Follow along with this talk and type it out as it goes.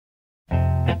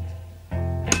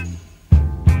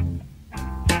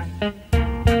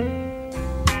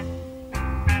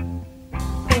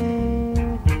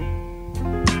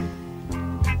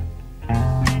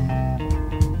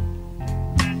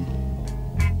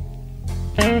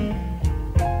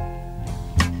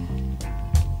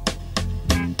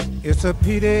It's a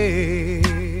pity,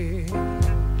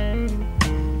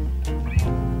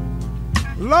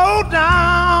 low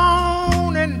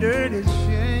down and dirty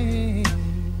shame.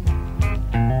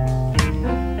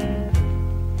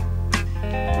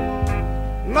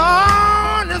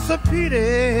 Lord, it's a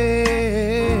pity,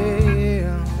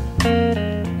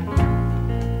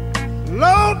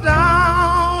 low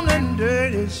down and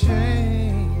dirty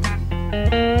shame.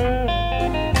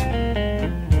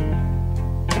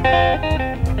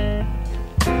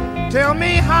 Tell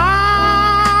me,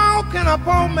 how can a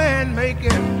poor man make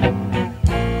it?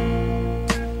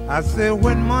 I said,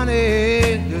 when money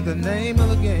is the name of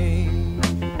the game.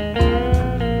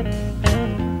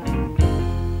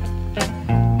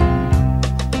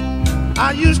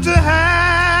 I used to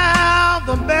have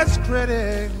the best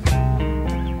critic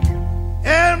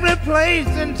every place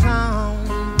in town.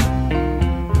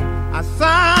 I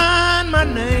signed my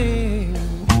name,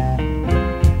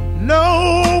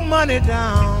 no money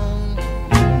down.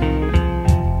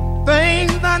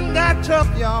 Things done got tough,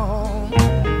 y'all,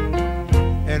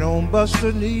 and old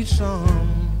Buster needs some.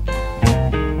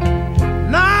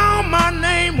 Now my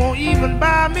name won't even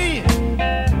buy me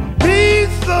a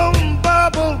piece of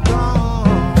bubble gum.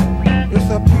 It's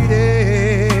a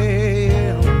pity,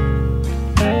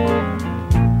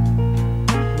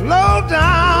 low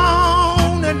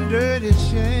down and dirty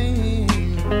shame.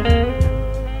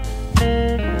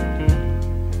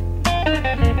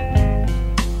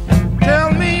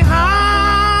 Tell me,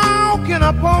 how can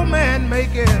a poor man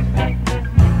make it?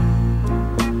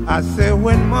 I said,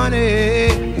 when money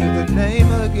is the name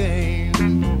of the game.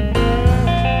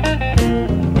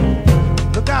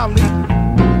 Look out, Lee.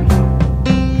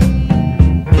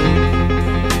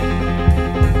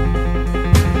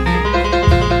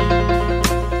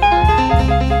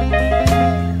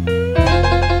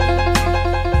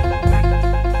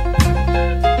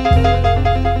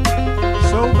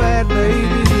 So bad,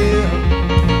 baby, yeah.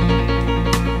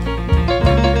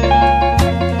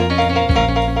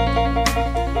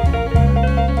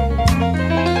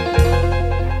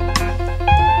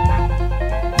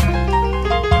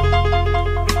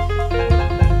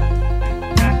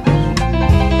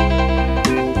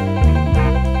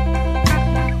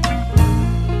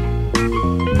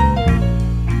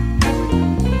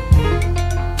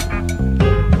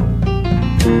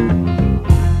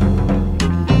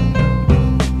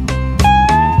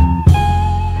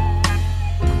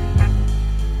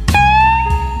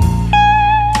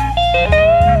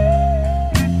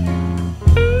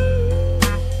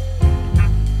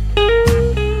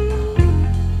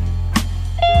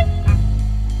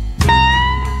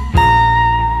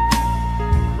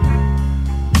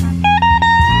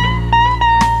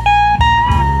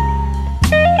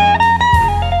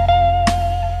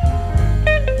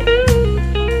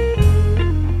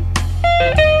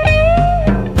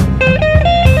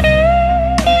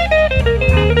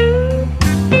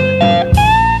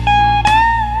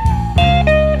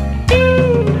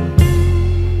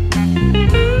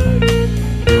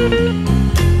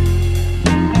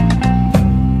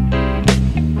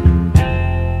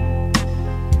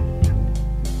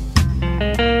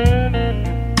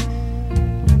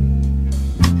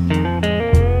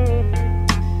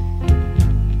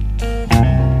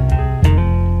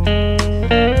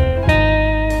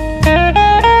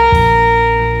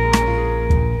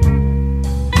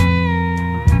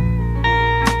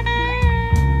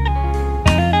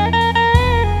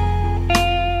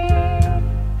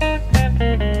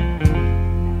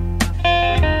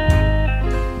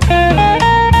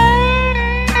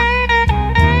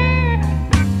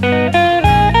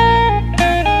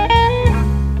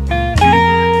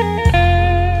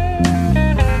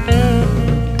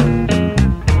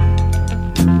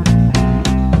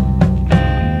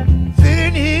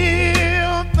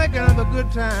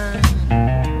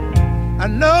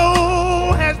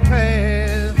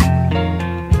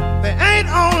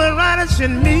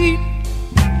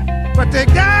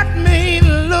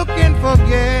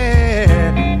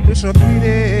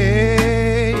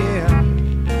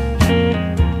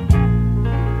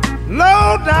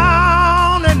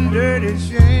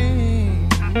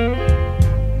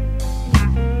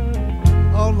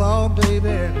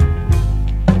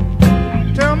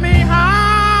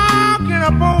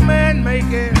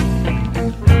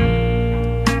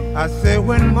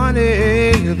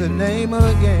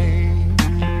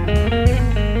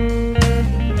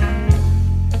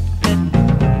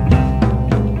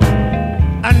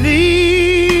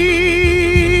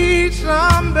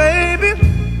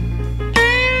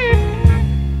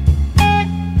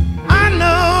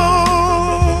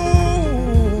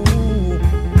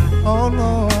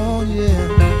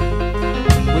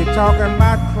 talking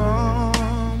about crumbs.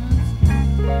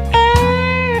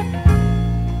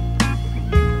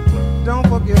 Don't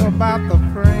forget about the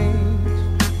frames.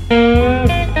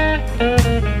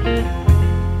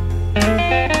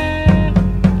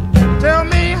 Tell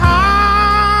me,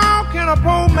 how can a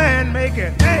poor man make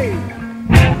it? Hey,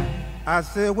 I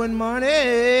said when money,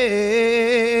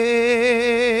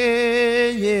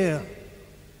 yeah,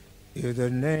 is the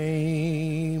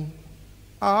name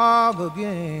of the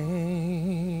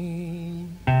game.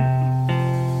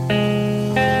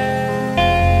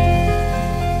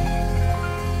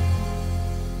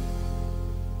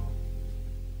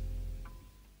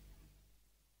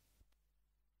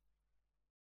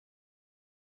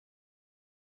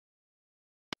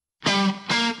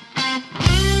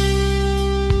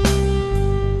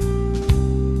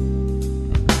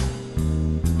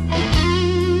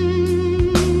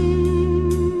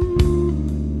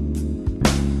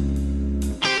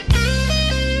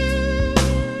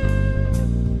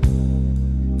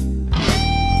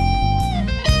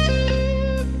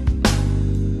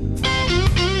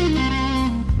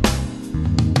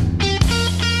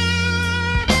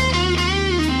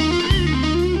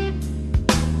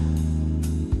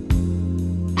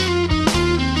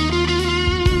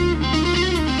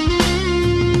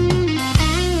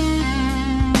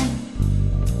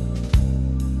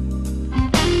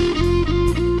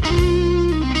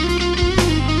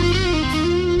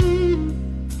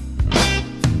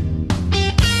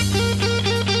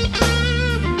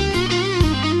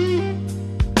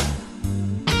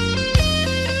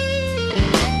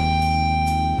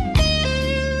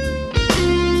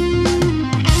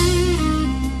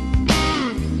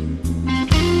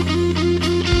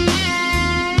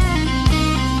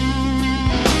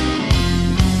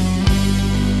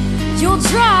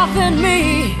 Driving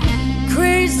me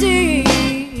crazy.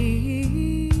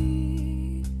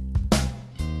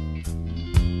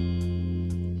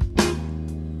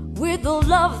 With the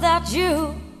love that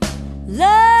you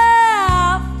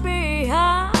left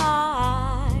behind.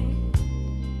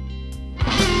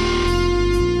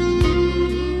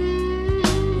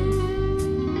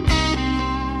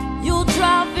 You're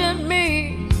driving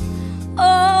me,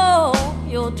 oh,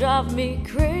 you'll drive me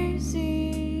crazy.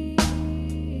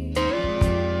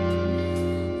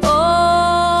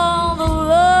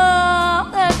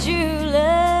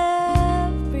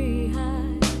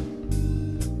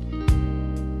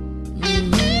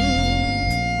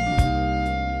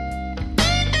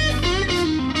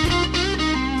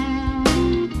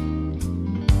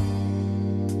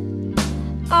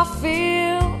 I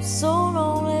feel so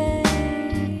lonely,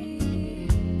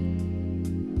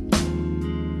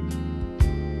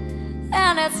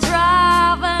 and it's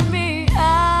driving me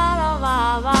out of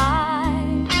my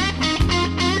mind.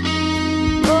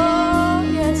 Oh,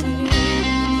 yes, it is.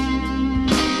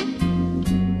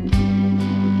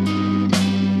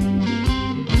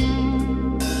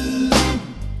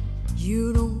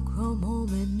 You don't come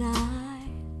home at night.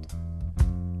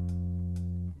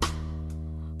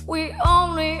 We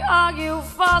only argue,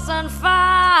 fuss, and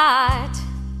fight.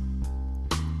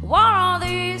 One of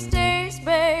these days,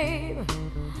 babe,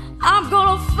 I'm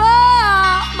gonna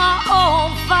fight my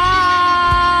own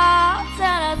fights.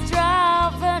 And it's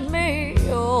driving me,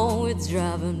 oh, it's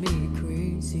driving me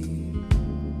crazy.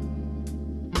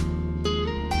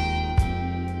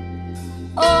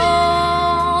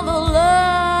 Oh, the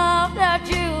love that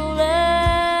you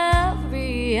left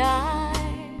behind.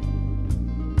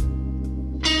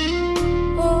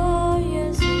 Oh,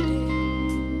 yes, it is.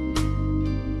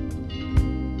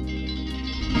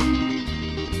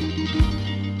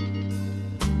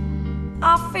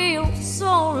 I feel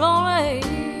so lonely,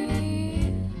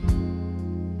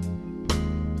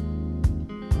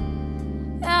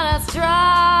 and it's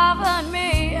driving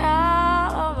me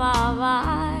out of my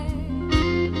mind.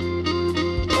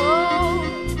 Oh,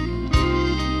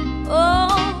 oh,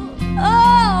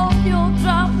 oh, you'll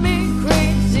drive me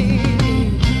crazy.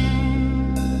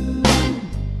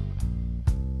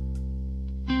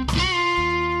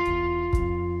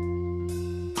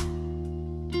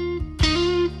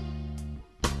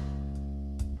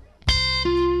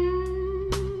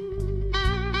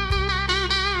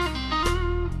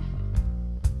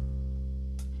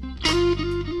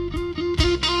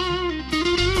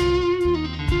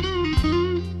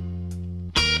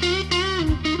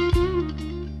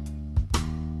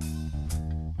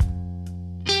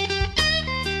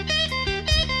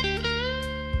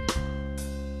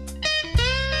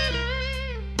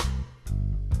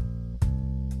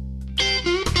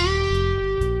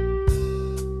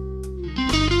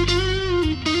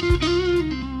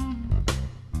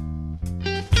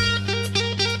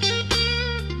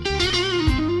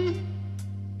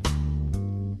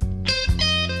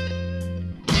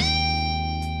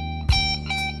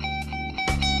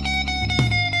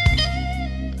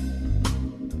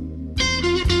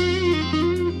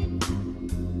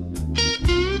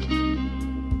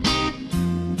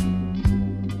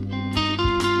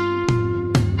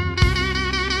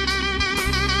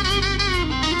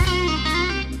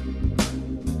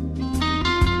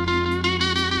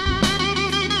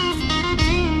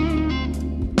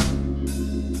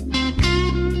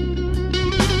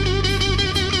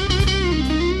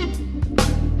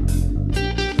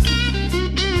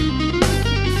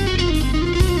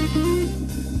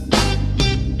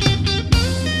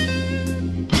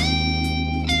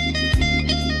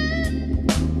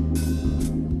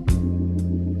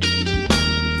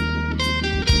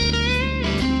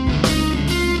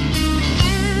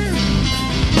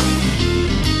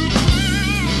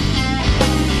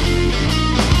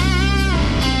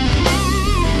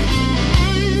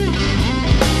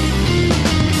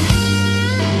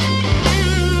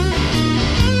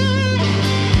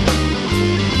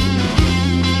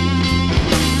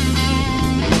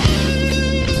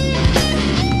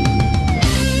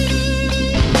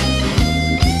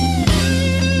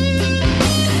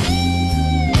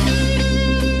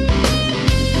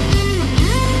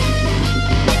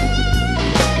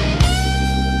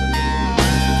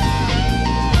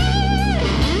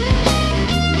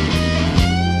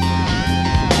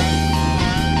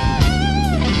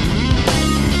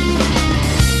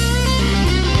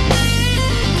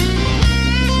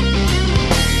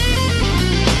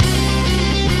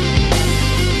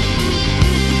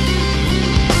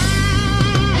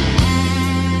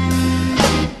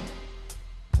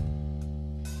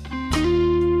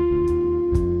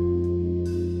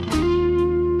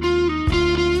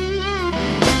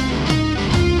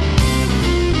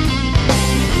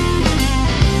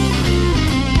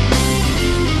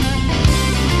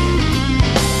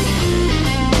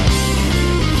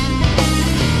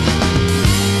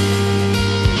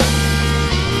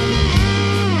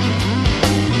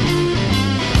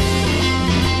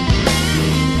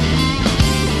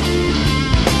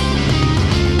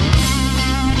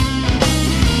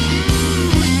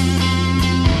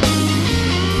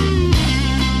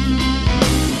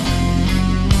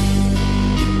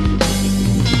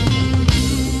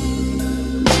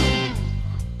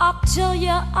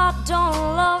 I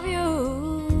don't love you.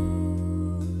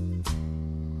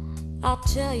 I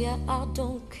tell you I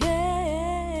don't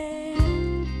care.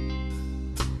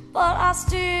 But I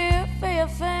still feel your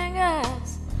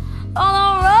fingers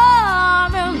all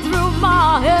running through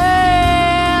my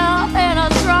hair, and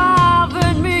it's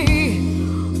driving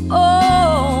me,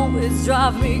 oh, it's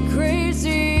driving me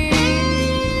crazy.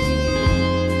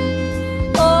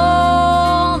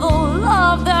 Oh, the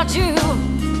love that you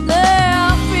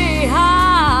left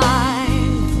behind.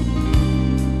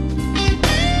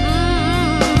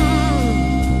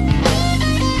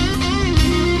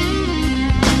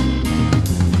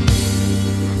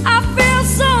 I feel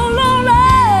so lonely.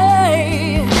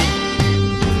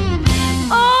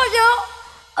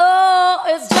 Oh,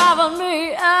 it's driving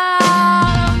me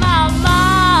out of my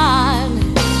mind.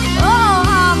 Oh,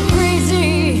 I'm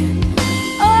crazy.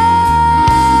 Oh,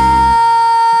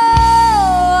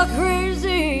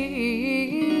 crazy.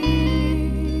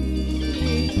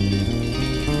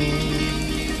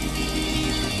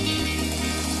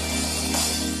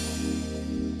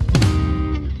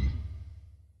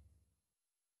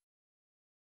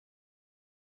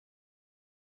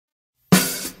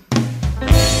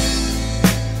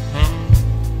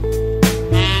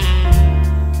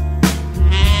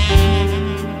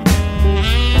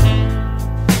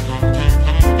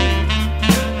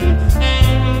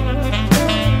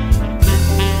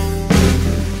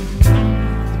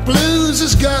 Blues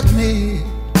has got me,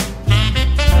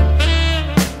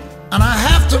 and I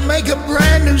have to make a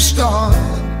brand new start.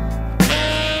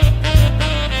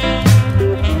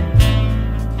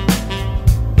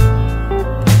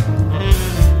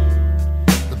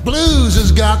 The blues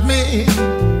has got me,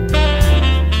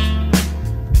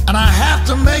 and I have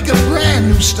to make a brand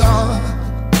new start.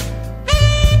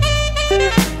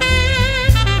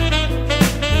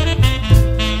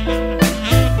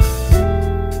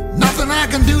 Nothing I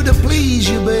can do to please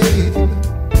you, babe,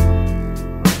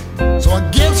 so I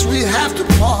guess we have to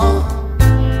part.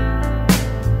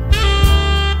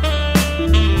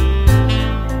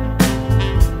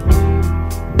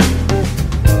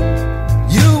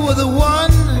 You were the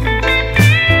one,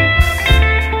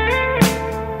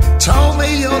 told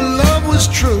me your love was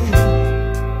true.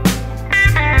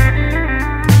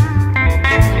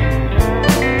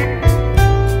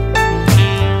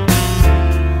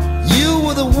 You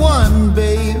were the one,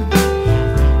 babe,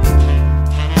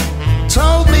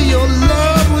 told me your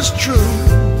love was true.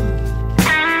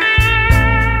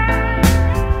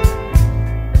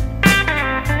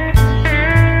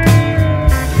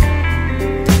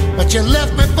 But you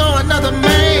left me for another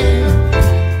man,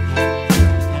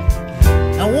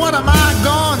 and what am I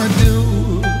gonna do?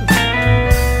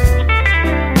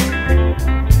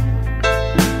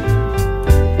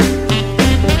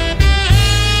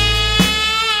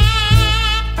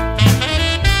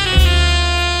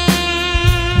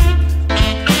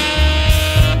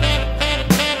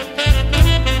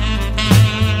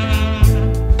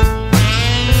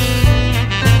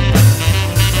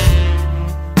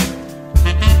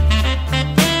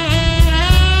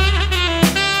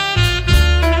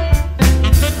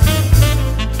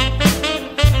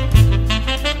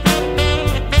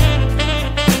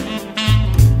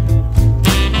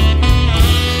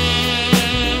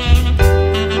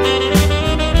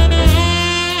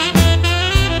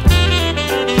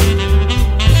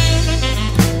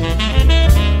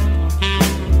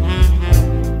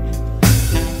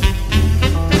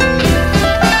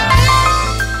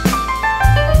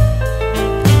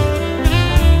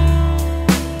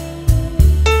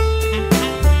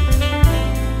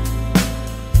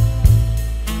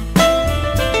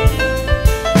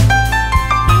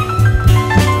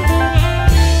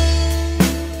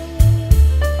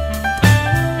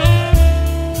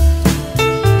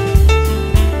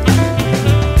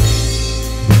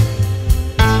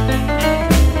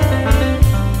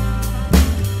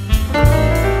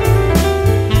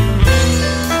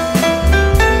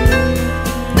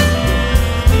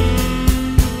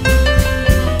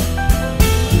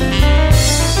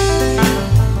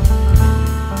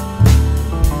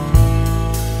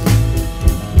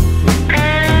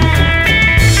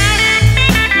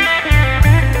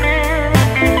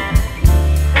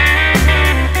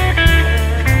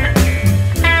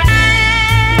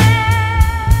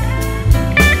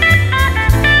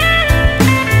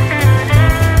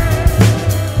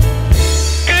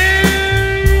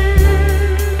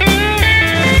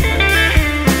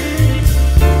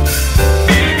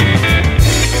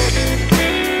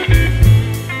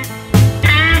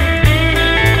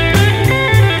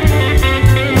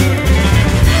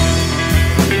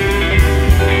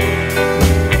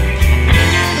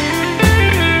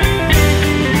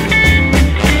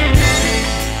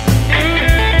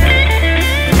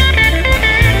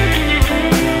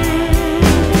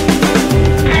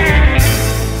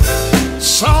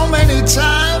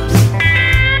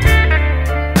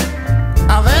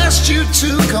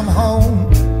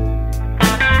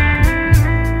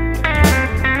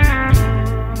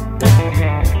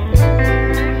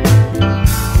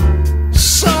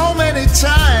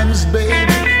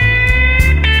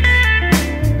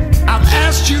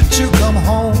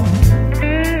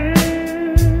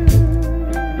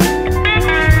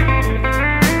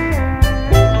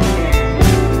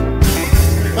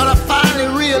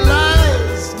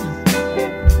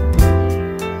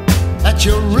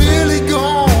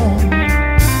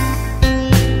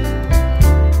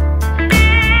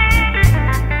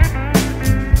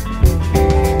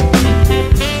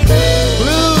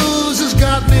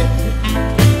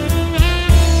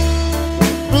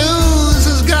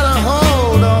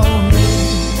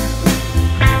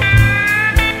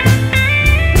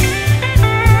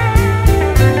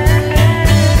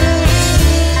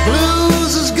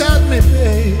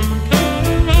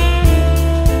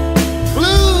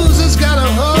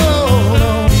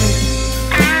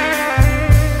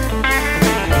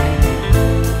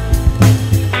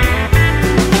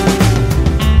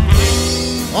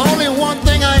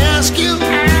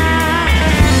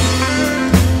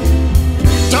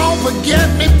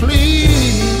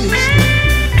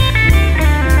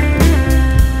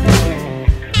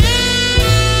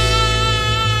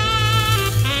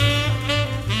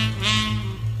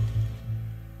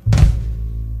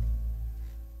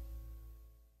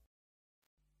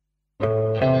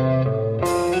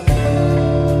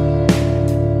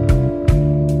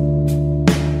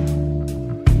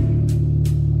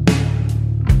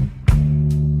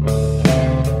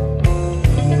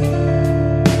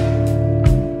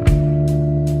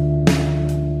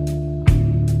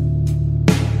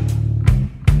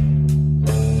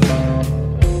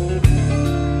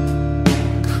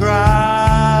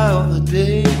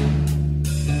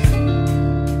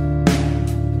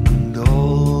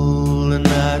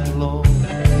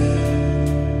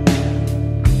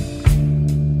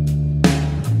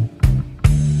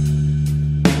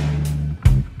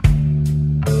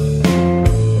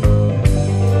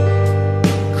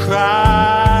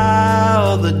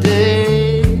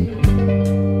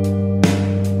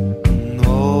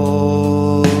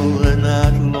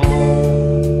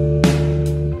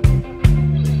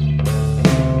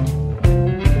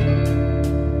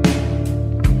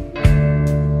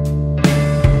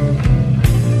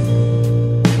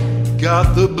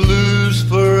 got the blues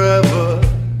forever.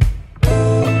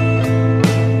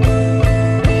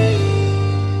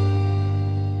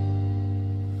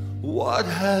 What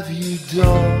have you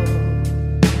done?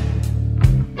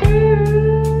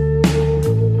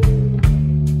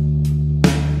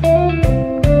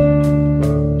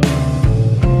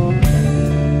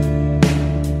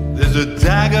 There's a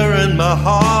dagger in my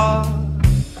heart,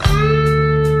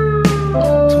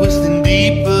 twisting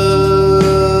deeper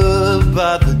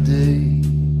by the day.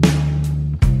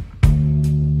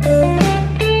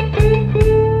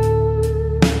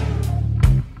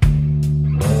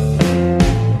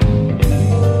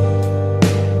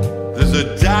 There's a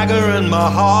dagger in my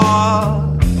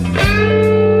heart,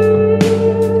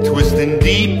 twisting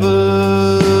deeper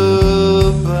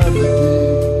by the day.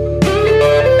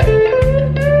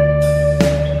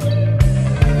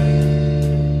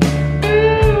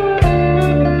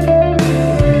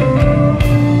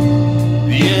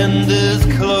 The end is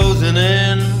closing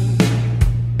in,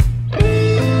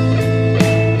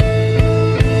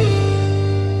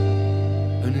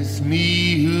 and it's me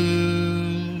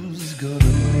who's gonna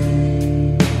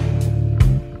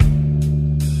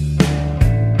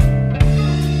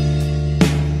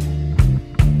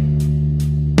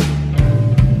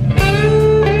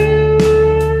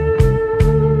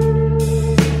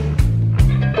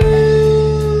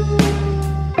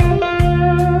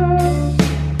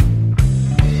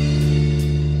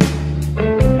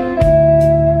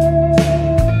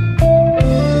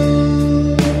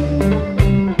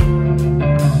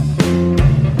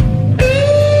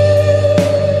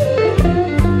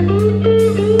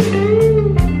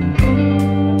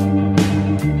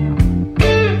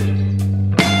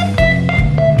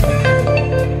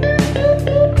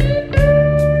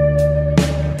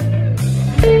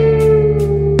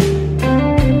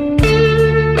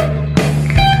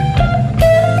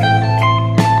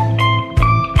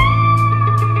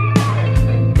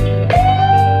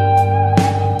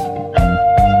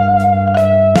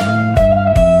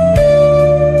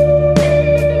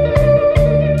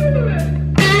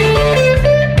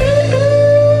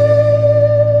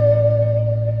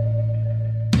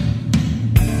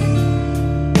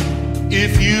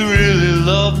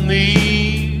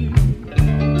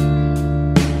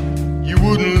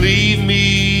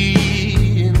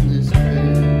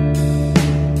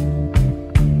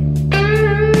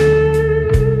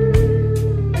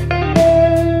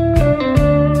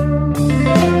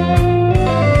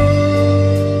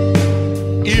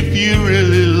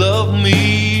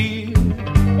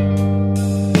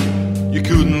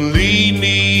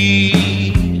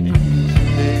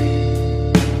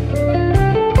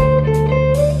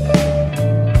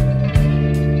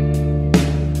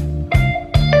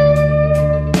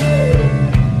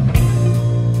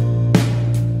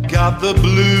the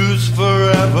blues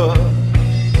forever.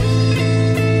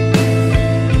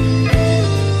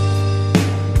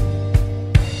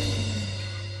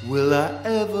 Will I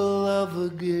ever love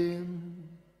again?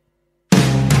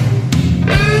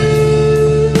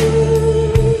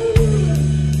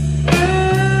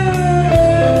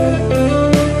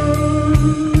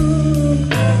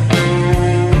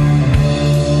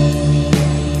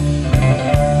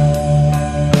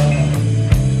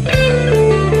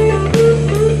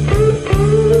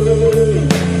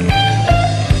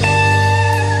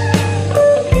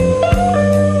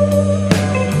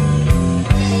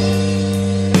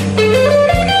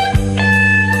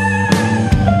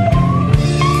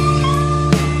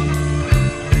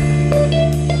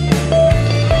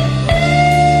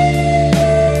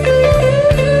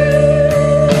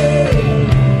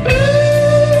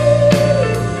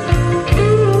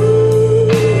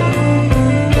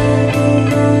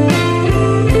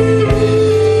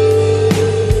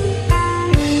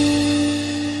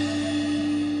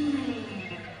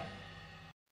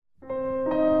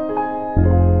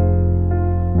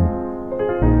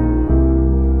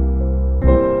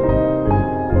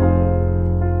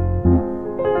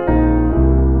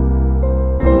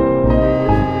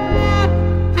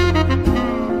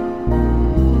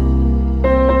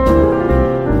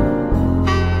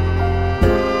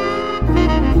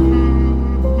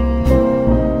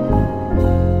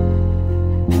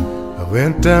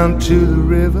 Down to the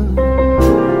river,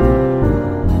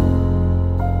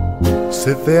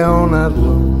 sit there all night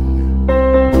long,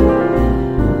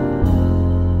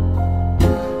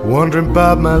 wondering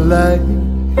about my life,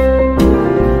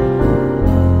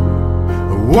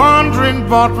 wondering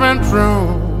what went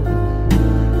wrong,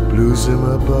 blues in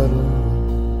my bottle.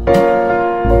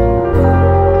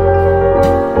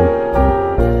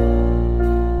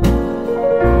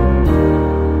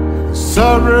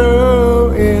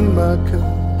 Sorrow in my cup.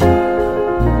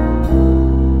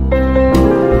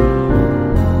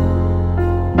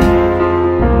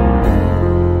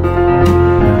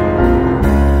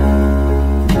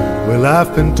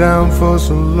 I've been down for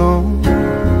so long.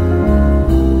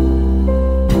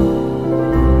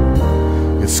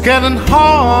 It's getting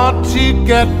hard to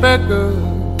get better.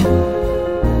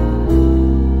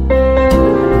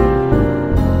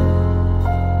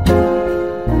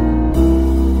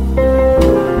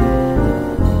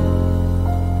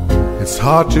 It's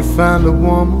hard to find a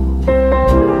woman,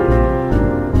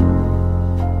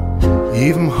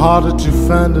 even harder to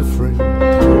find a friend.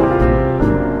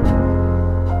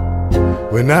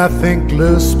 When I think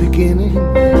love's beginning,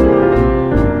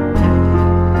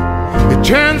 it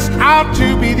turns out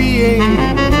to be the end.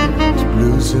 It's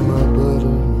blues in my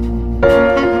bottle.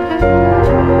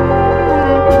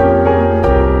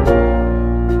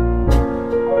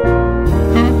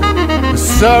 The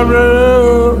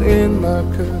sorrow in my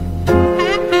cup.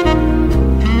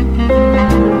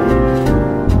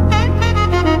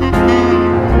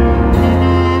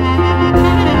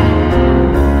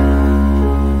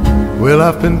 Well,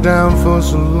 I've been down for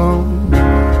so long.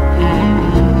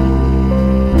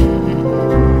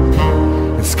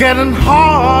 It's getting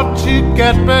hard to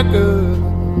get better.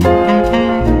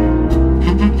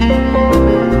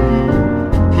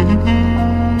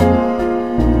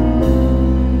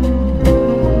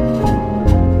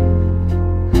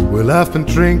 Well, I've been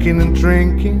drinking and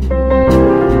drinking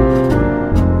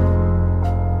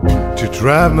to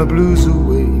drive my blues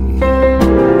away.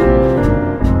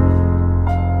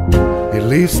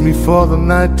 Leaves me for the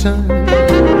night time,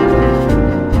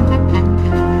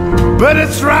 but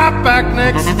it's right back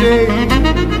next day.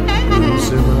 Blues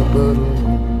in my bottle.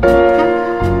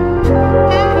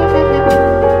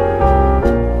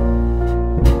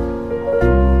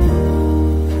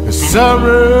 The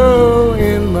sorrow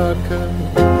in my cup.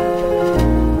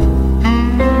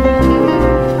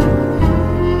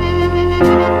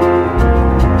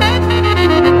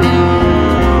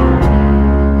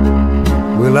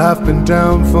 Well, I've been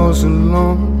down for so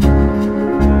long.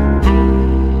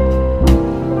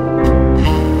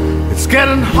 It's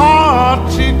getting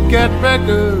hard to get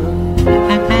better.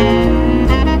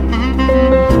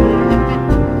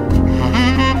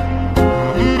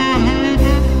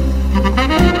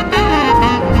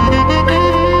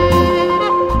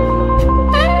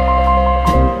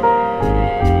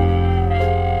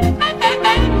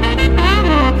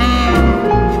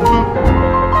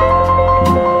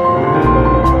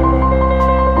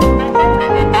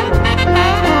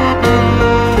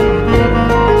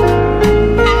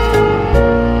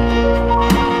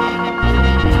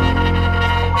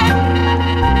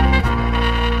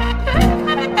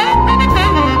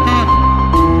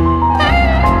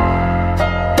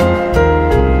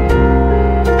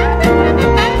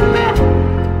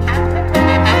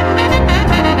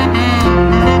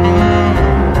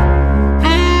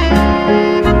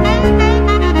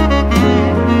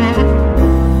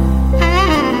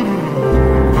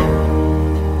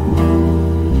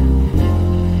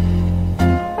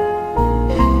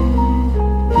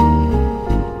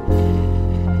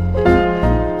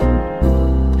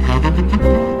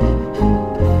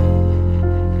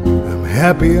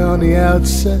 Happy on the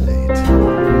outside,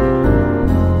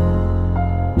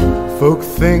 folk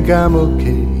think I'm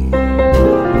okay,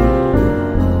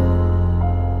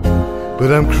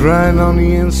 but I'm crying on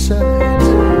the inside.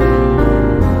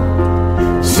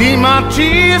 See my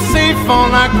tears safe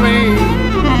on like rain.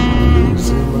 Blues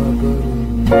in my bottle.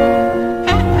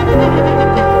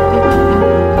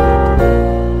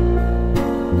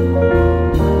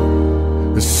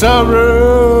 The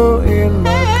sorrow in my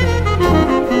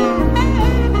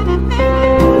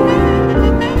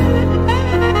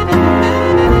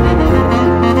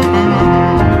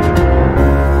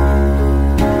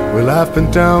I've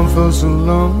been down for so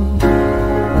long.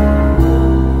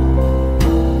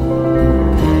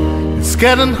 It's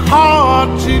getting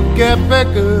hard to get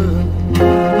better.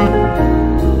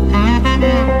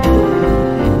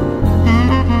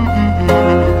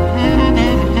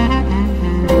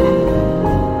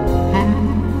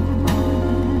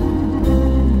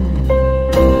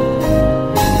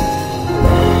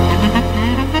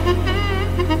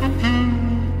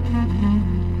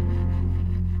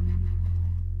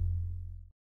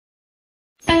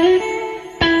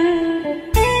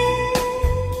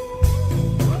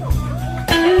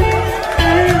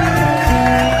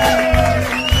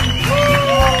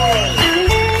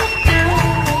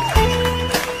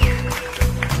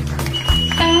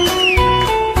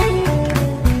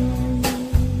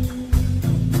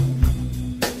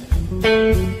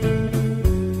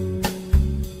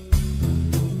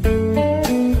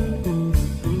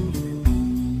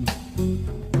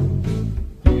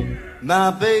 My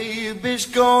baby's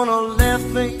gonna left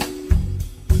me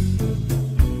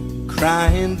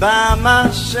crying by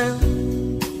myself.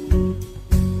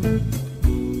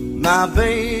 My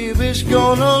baby's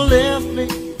gonna leave me,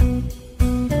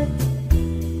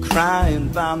 crying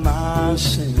by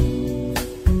myself.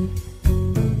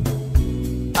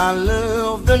 I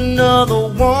loved another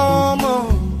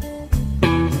woman,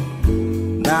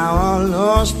 now I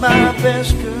lost my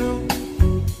best girl.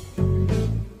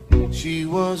 She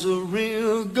was a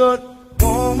real good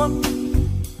woman,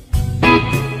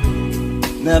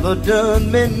 never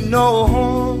done me no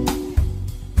harm.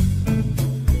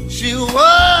 She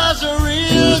was a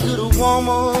real good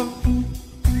woman,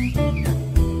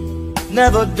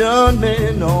 never done me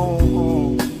no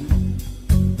harm.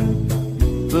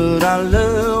 But I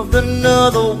loved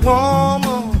another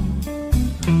woman,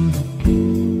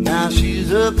 now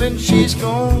she's up and she's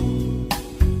gone.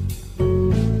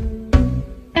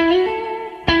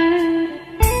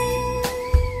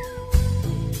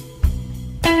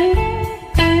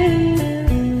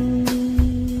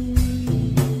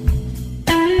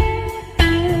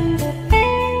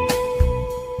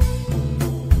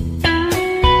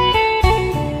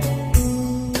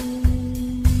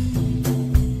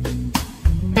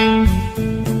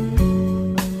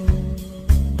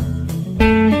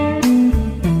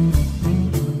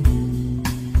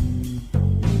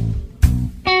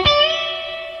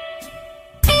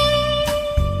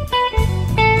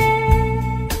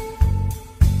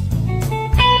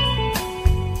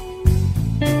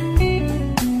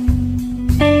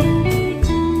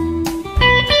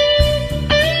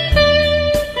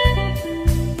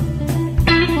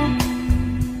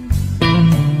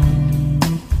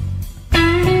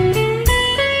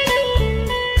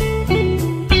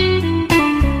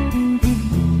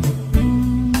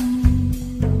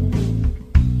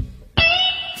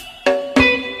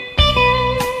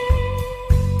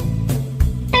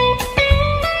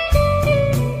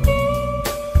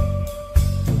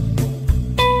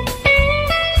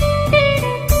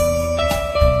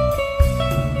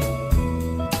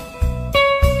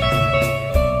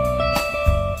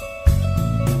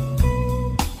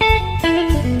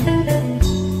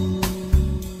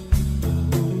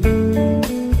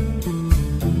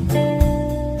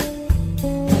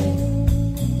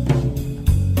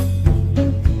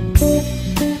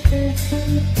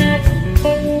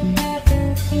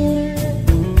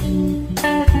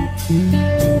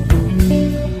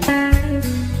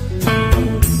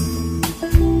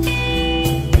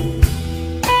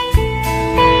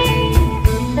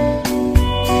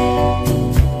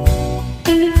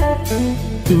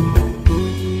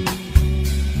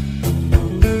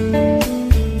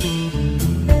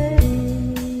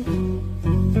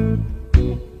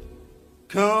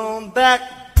 Come back,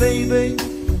 baby,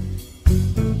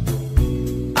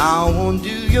 I won't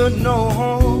do you no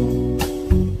harm.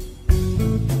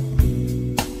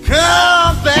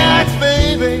 Come back,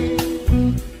 baby,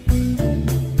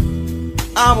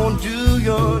 I won't do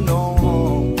you no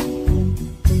harm.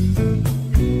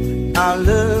 I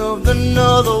loved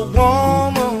another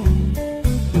woman,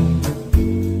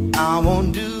 I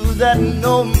won't do that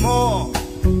no more.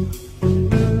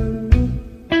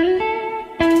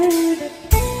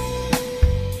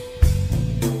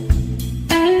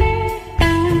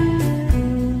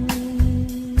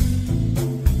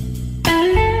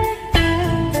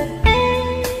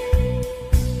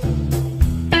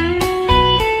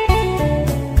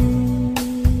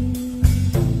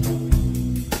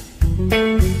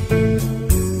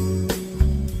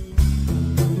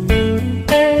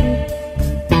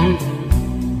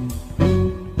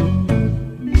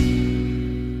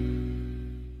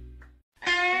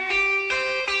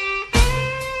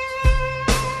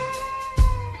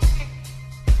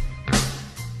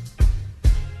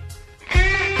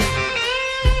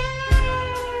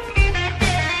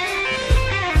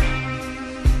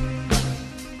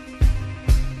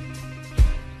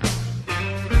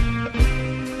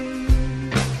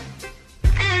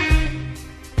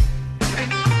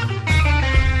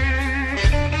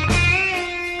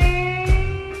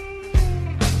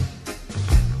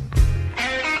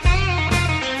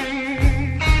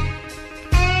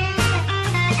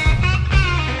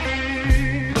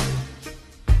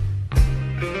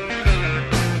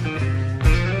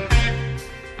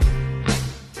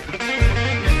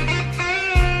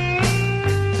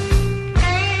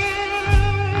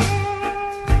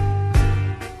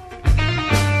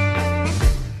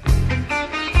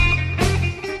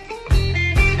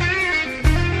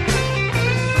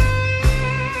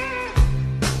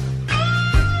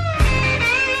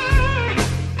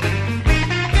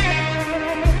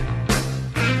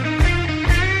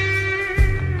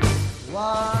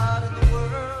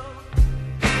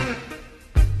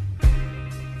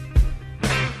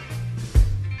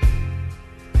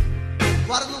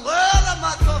 What in the world am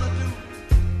I gonna do?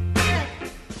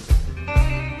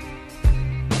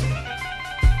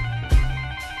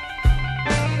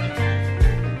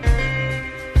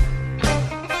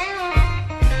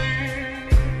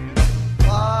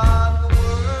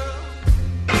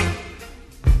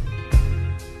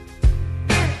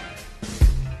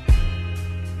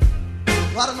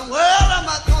 What in the world am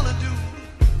I gonna do?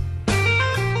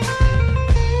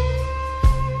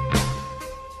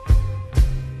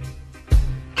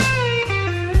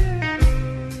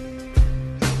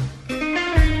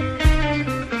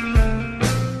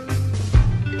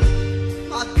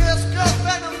 My dear girl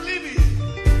back on Libby.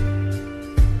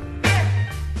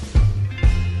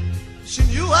 She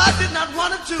knew I did not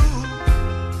want her to.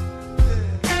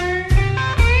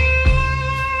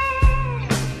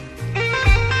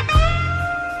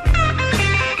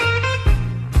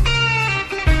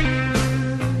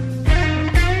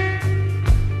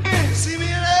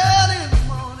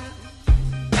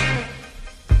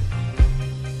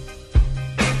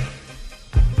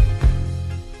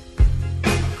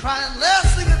 Crying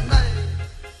last thing at night.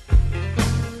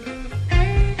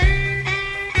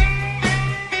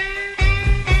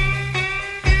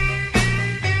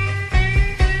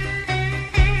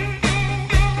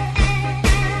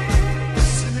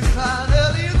 See me crying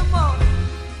early in the morning.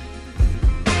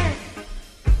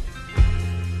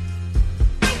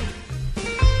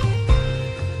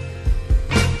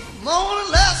 Moaning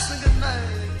last thing at night.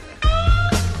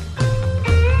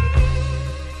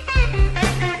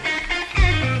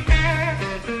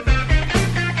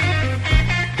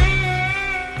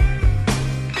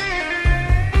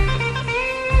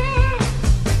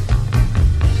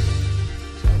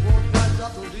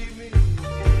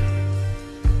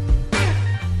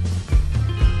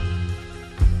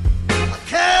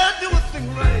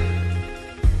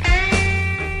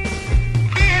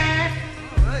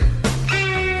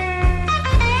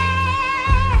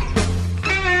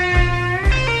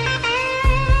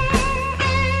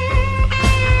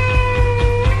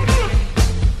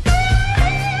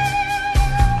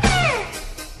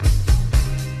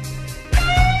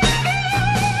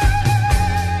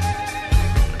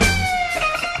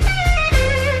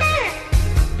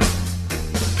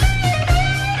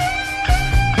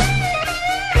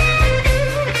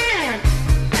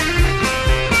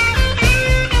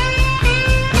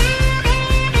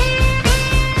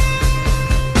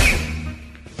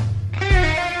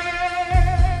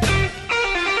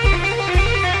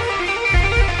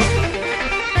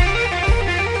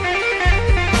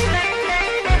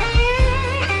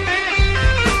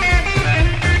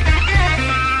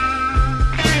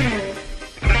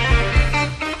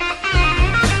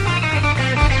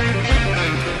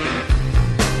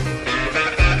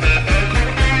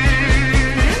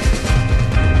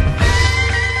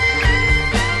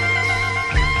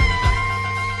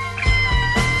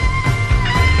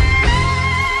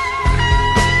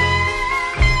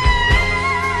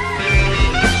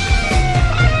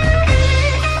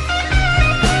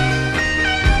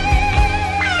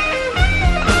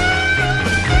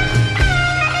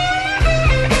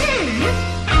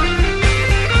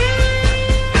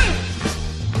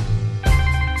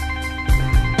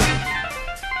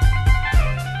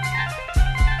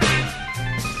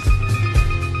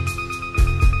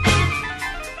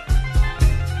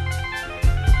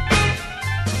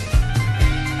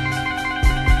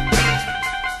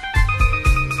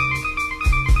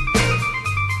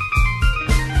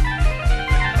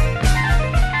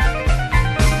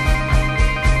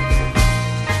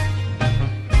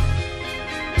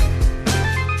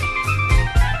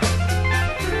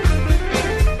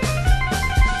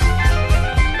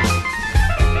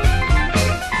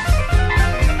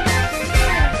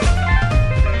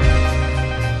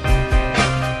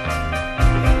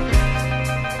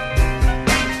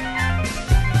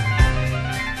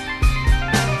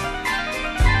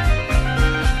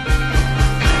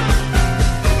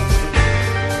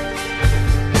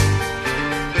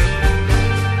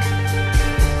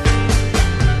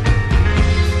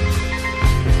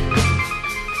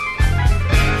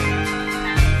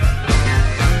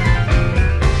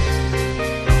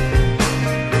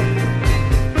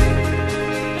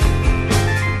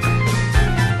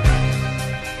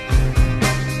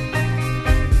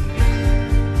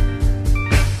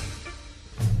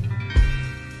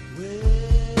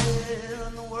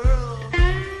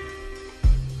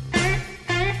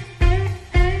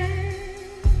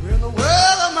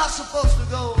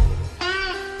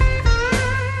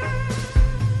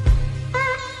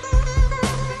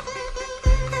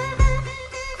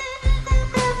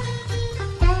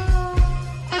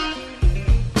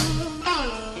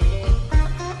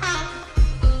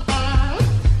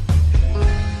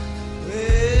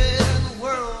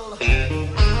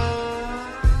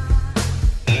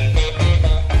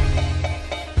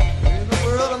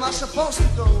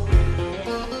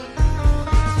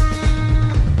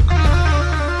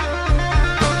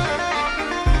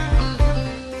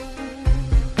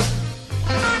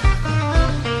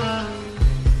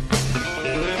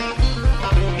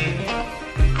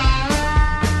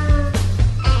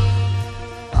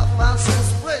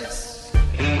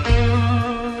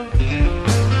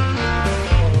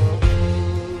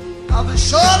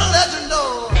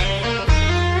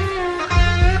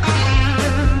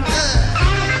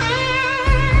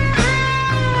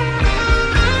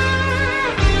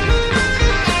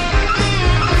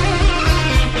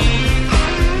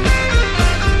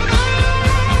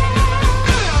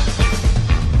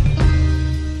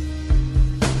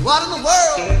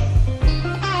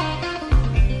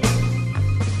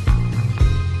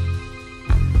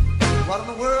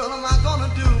 world am I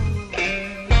gonna do?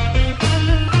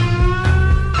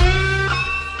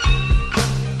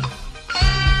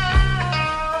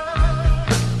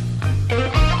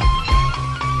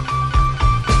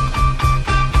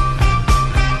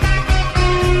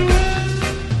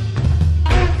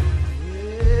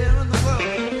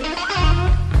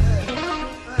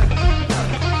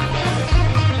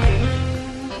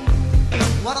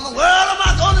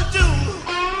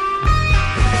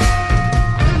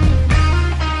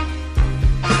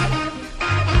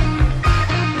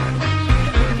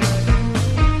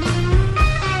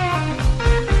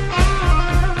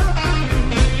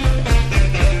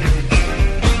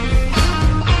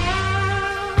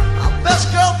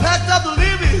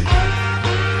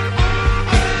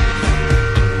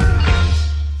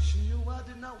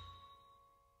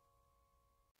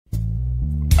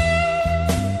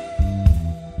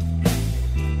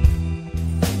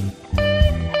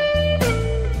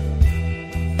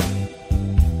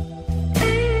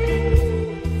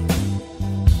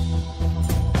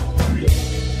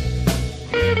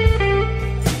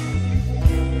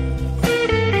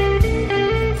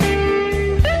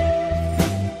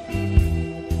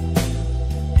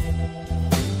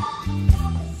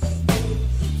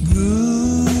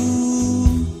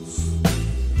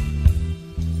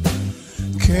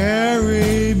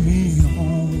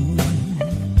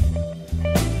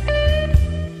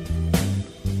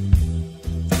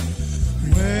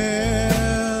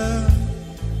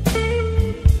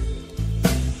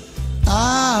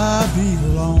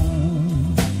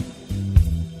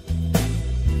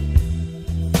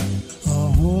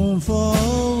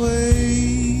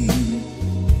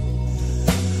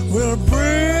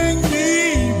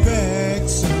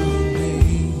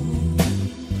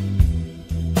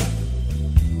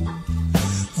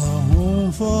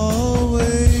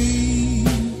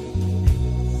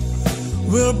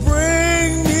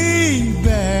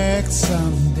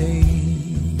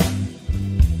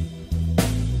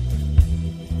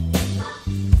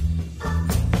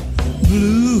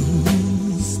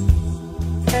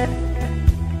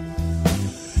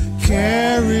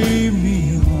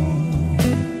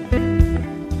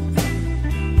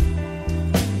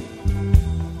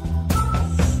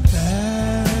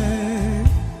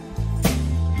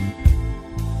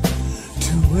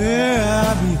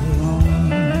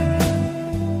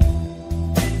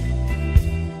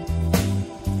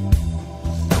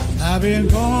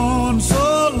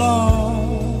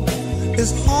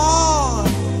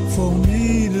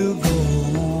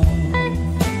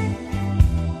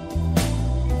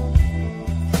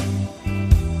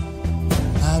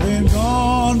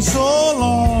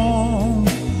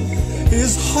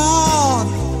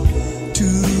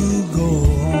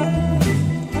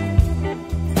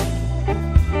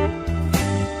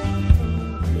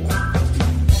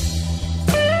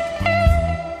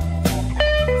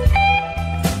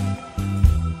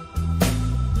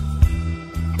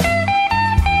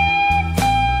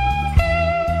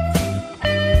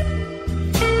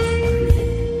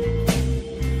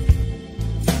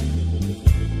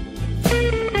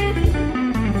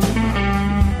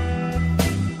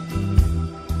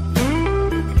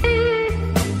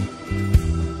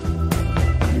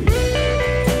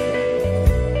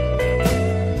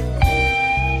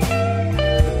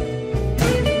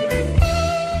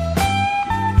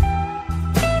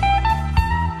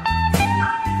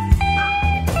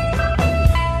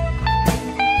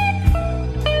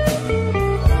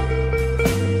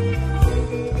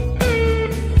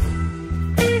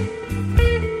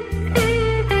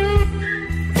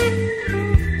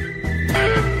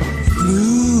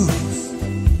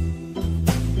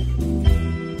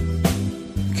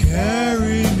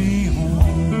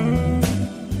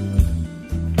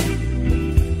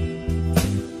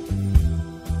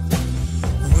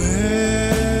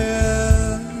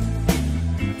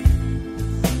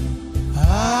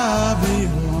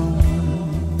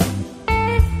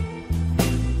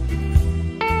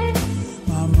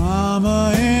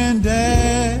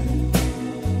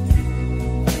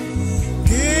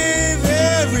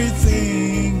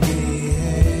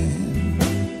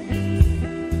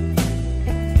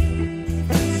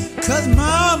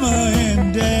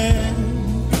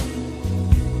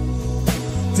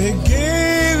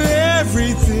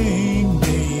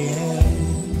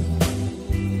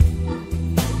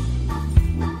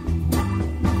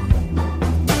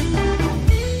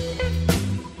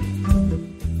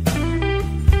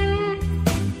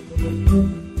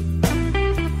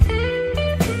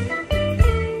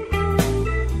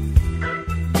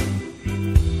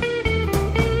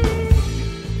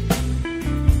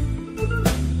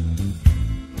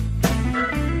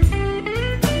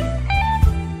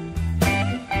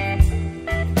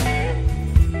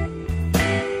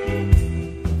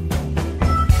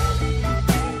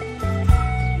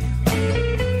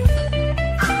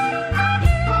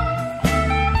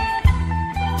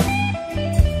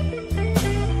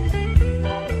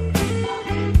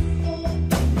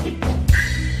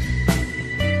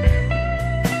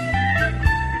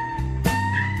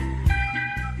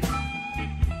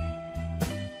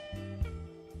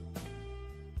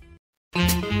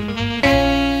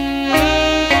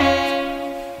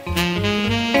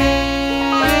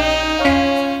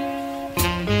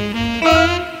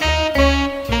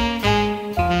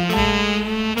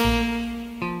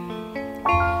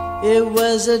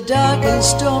 was a dark and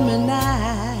stormy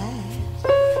night,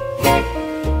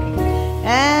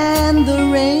 and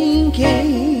the rain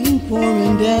came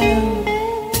pouring down.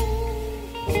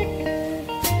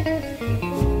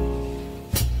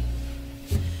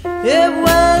 It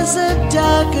was a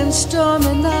dark and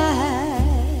stormy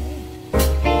night,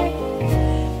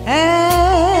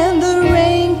 and the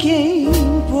rain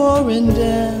came pouring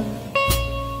down.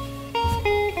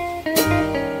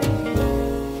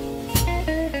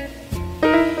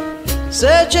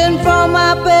 Searching for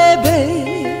my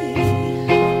baby,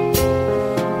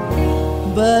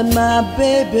 but my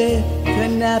baby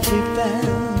could not be found.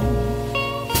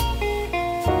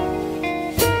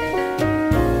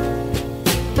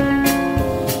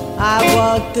 I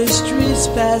walked the streets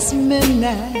past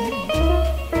midnight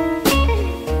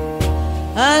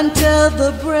until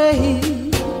the break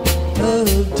of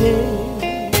day.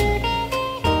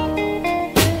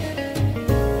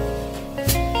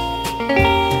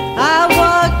 I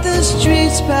walked the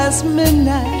streets past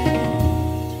midnight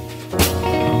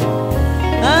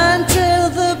until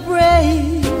the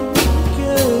break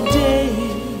of day.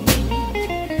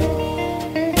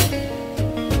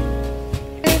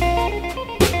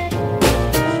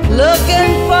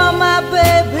 Looking for my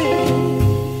baby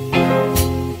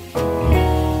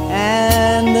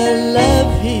and the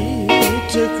love he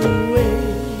took away.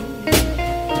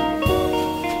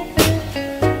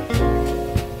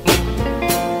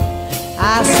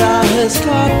 I saw his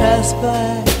car pass by,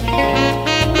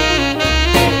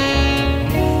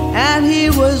 and he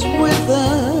was with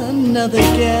another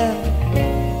gal.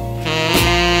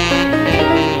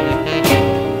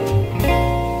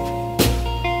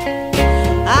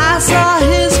 I saw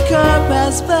his car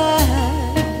pass by,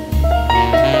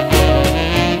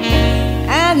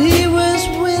 and he was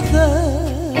with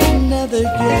another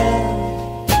gal.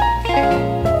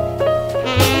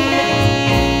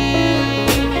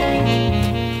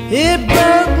 It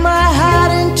broke my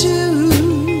heart in two.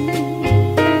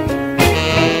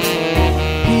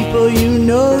 People, you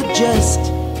know just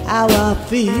how I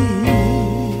feel.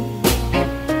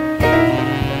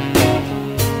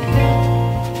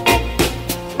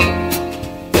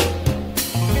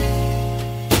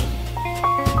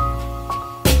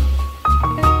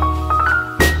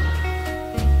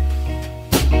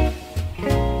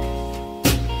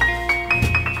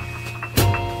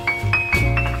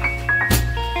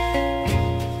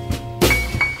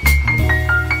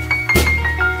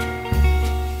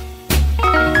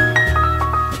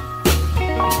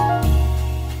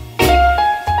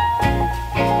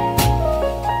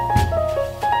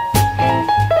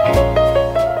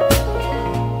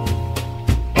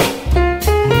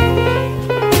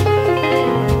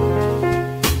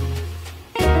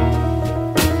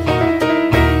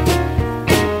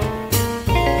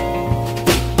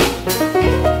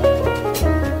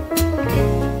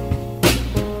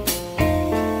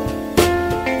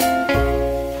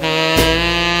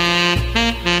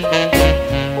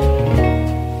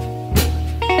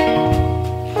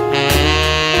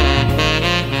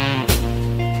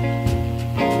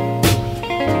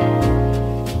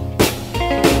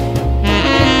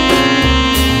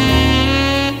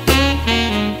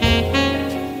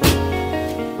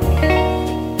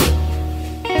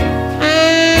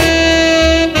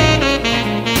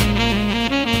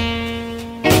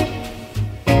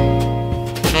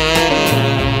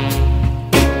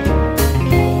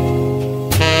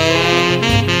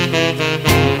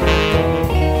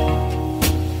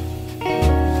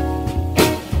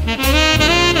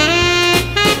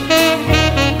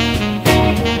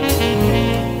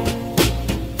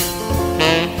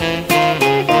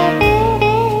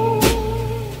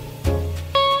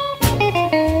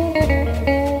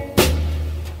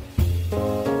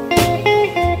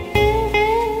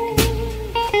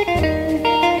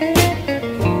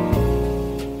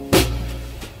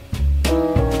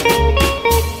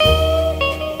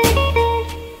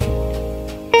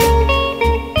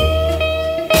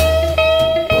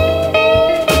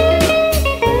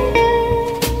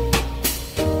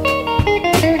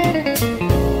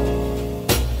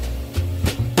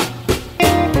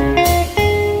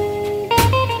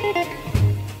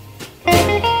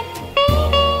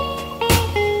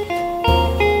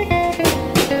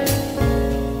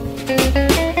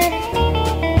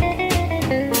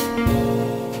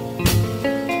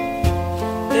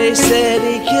 They said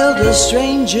he killed a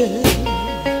stranger,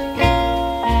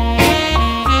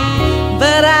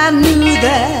 but I knew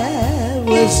that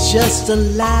was just a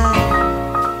lie.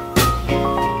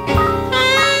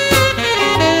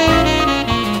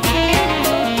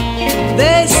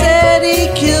 They said he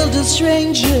killed a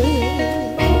stranger,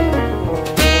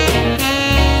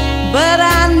 but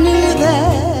I knew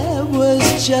that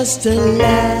just a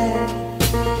lie.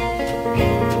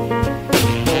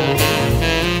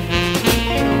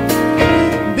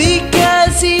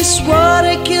 Because he swore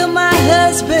to kill my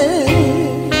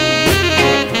husband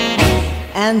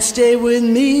and stay with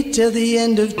me till the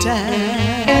end of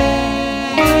time.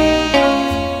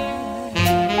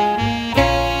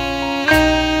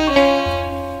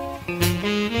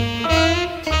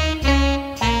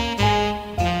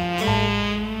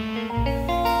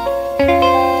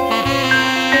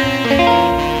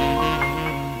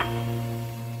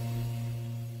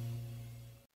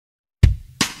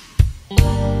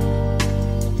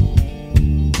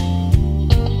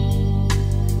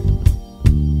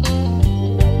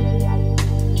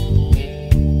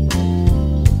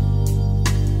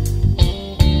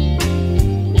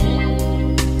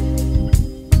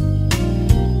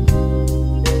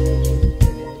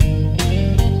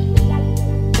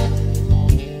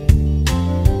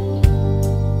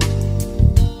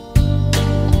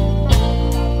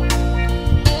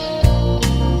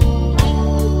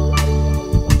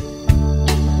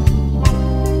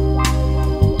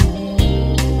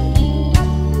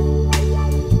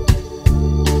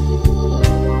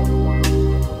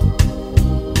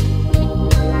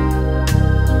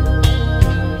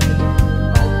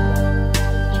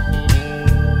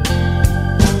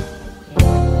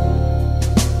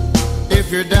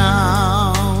 You're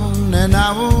down and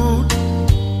out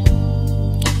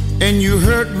and you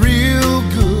hurt real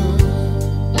good,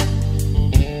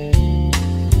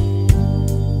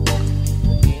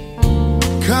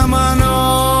 come on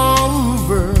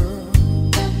over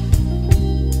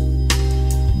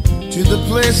to the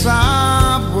place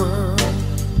I work.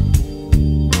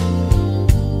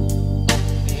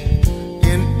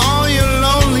 In all your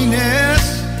loneliness,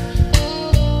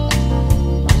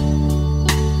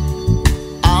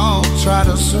 try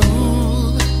to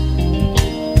soothe.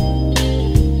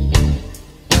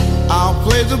 I'll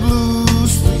play the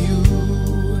blues for you.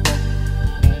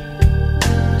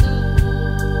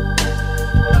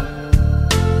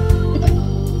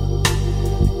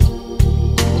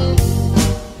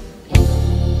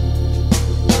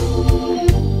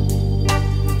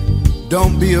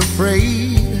 Don't be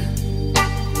afraid.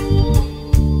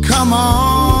 Come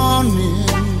on in.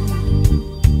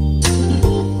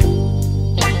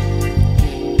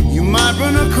 Might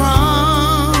run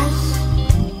across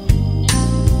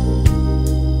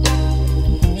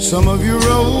some of your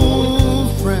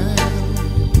old friends.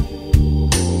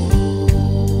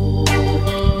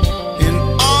 In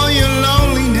all your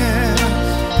loneliness,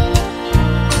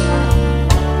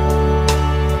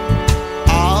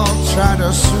 I'll try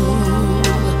to soothe.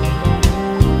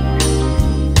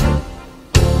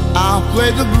 I'll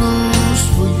play the blues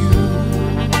for you.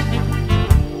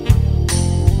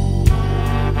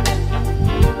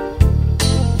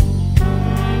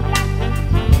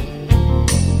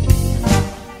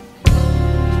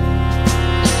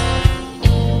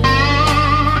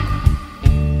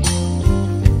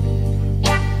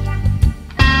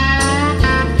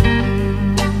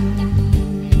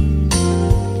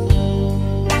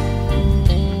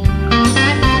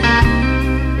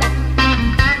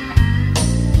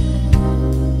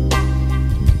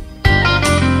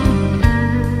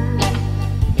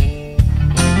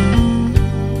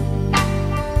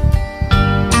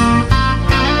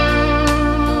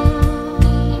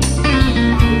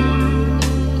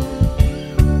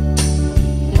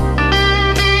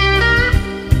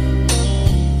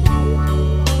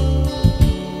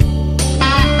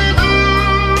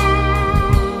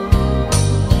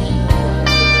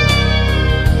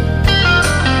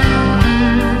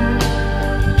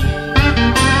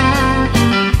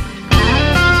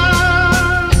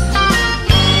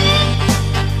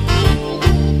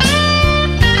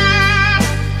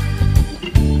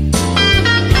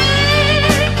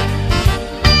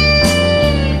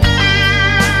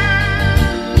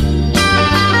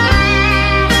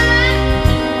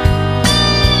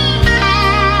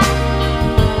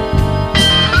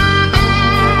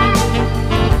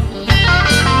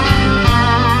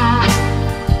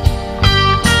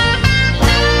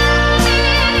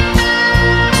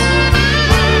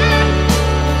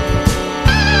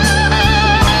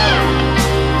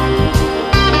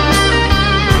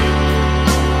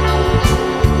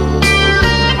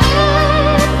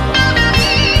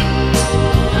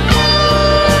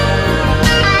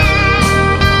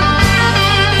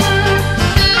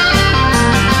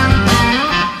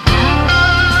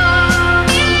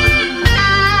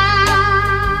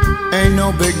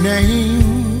 big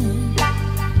name,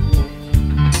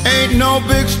 ain't no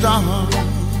big star.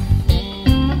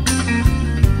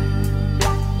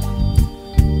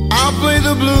 I'll play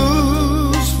the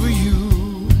blues for you.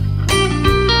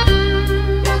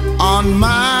 on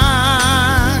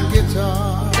my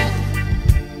guitar.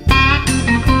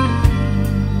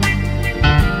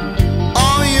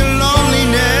 All your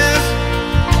loneliness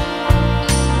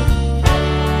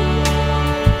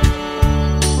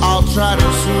I'll try to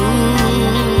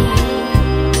soothe.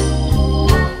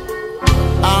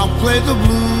 I'll play the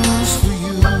blues for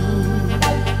you.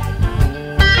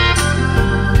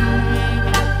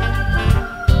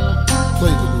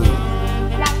 Play the blues.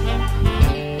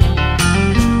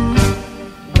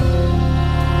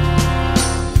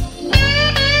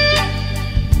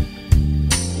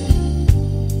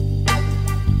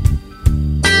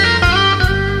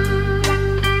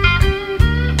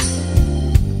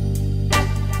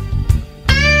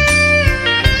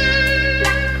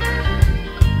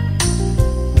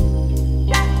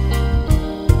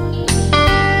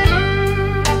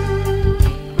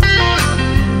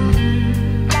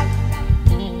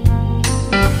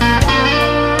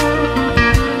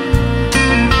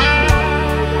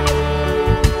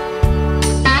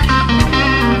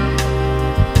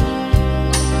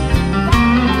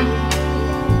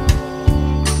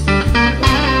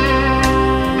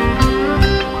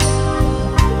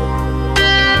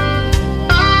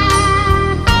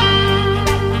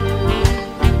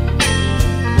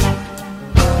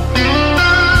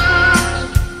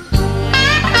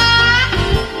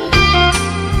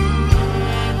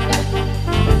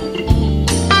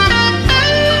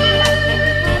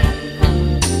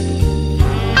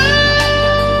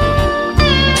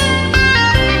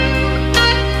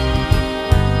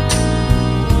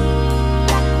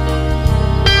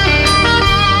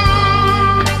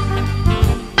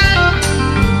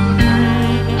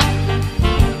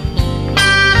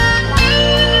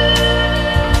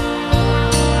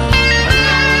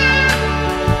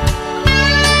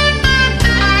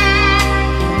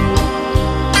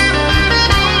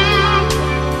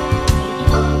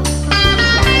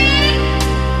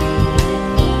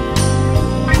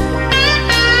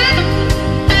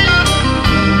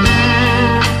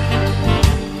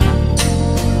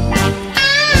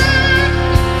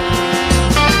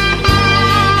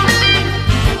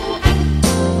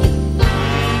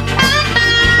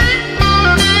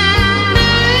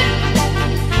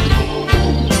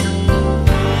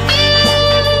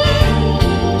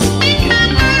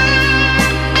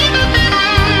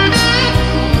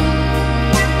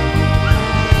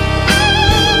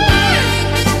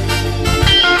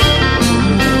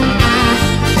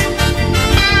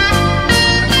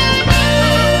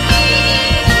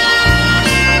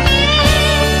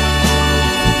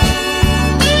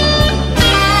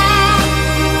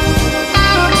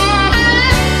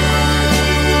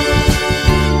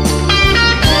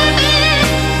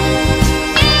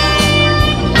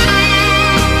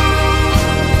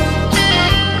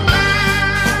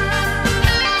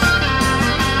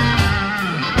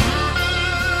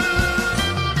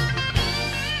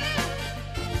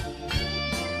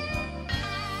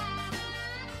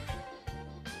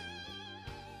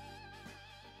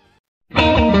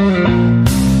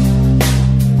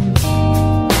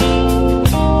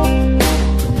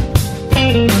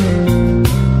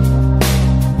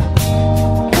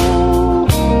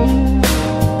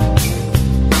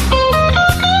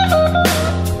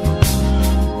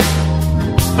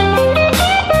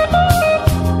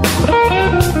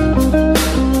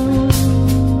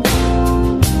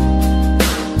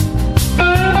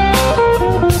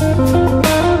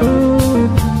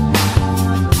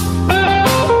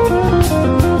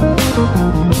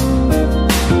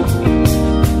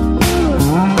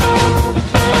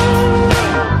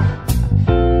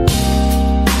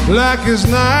 Black as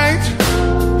night,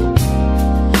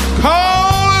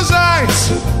 cold as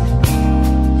ice.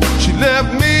 She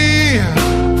left me.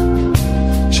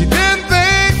 She didn't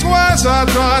think twice. I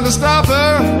tried to stop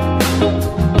her.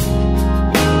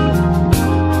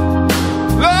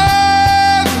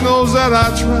 Lord knows that I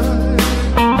tried.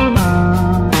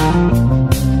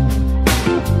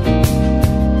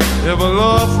 If a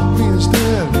love for me is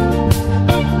dead,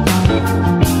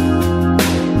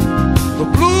 the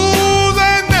blues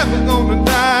ain't never gonna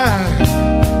die.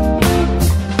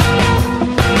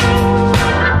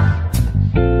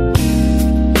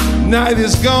 Night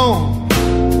is gone,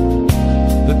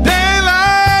 the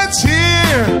daylight's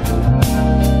here.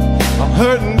 I'm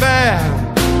hurting bad,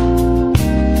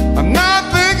 I'm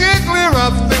not thinking clear. I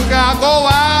think I'll go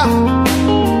out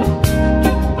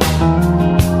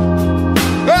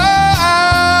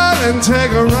and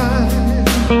take a ride.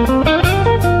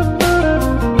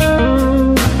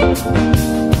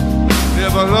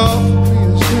 If a love for me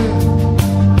is dead,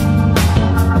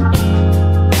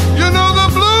 you know the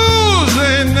blues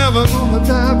ain't never gonna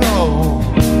die, no.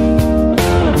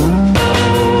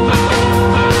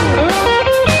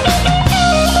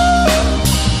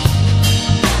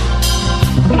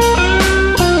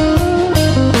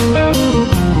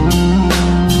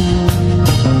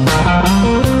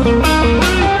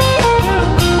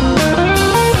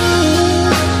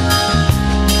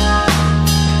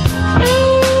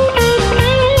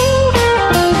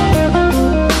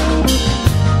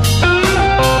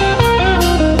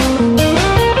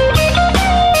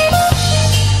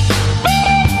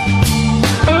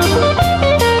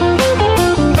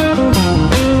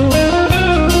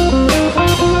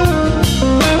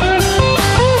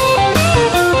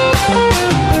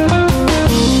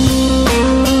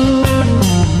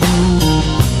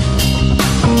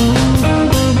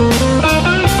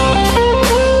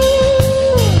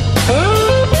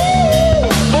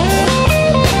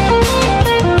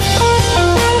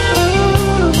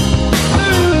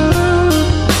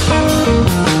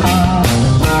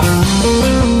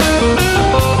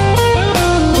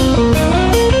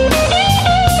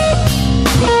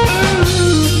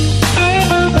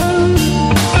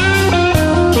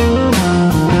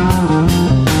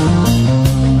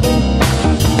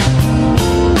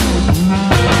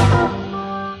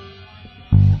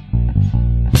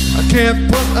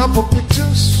 can't put up her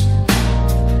pictures,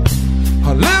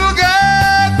 her little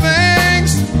girl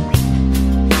things.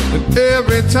 And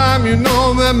every time you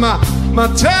know that my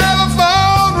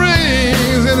telephone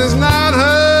rings and it's not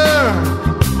her,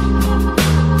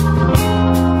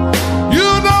 you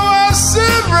know I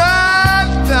sit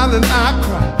right down and I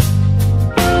cry.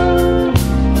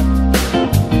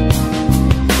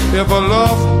 If her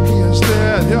love for me is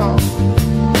dead, y'all,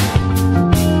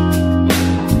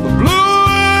 the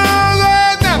blues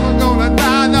ain't never gonna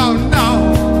die, no, no.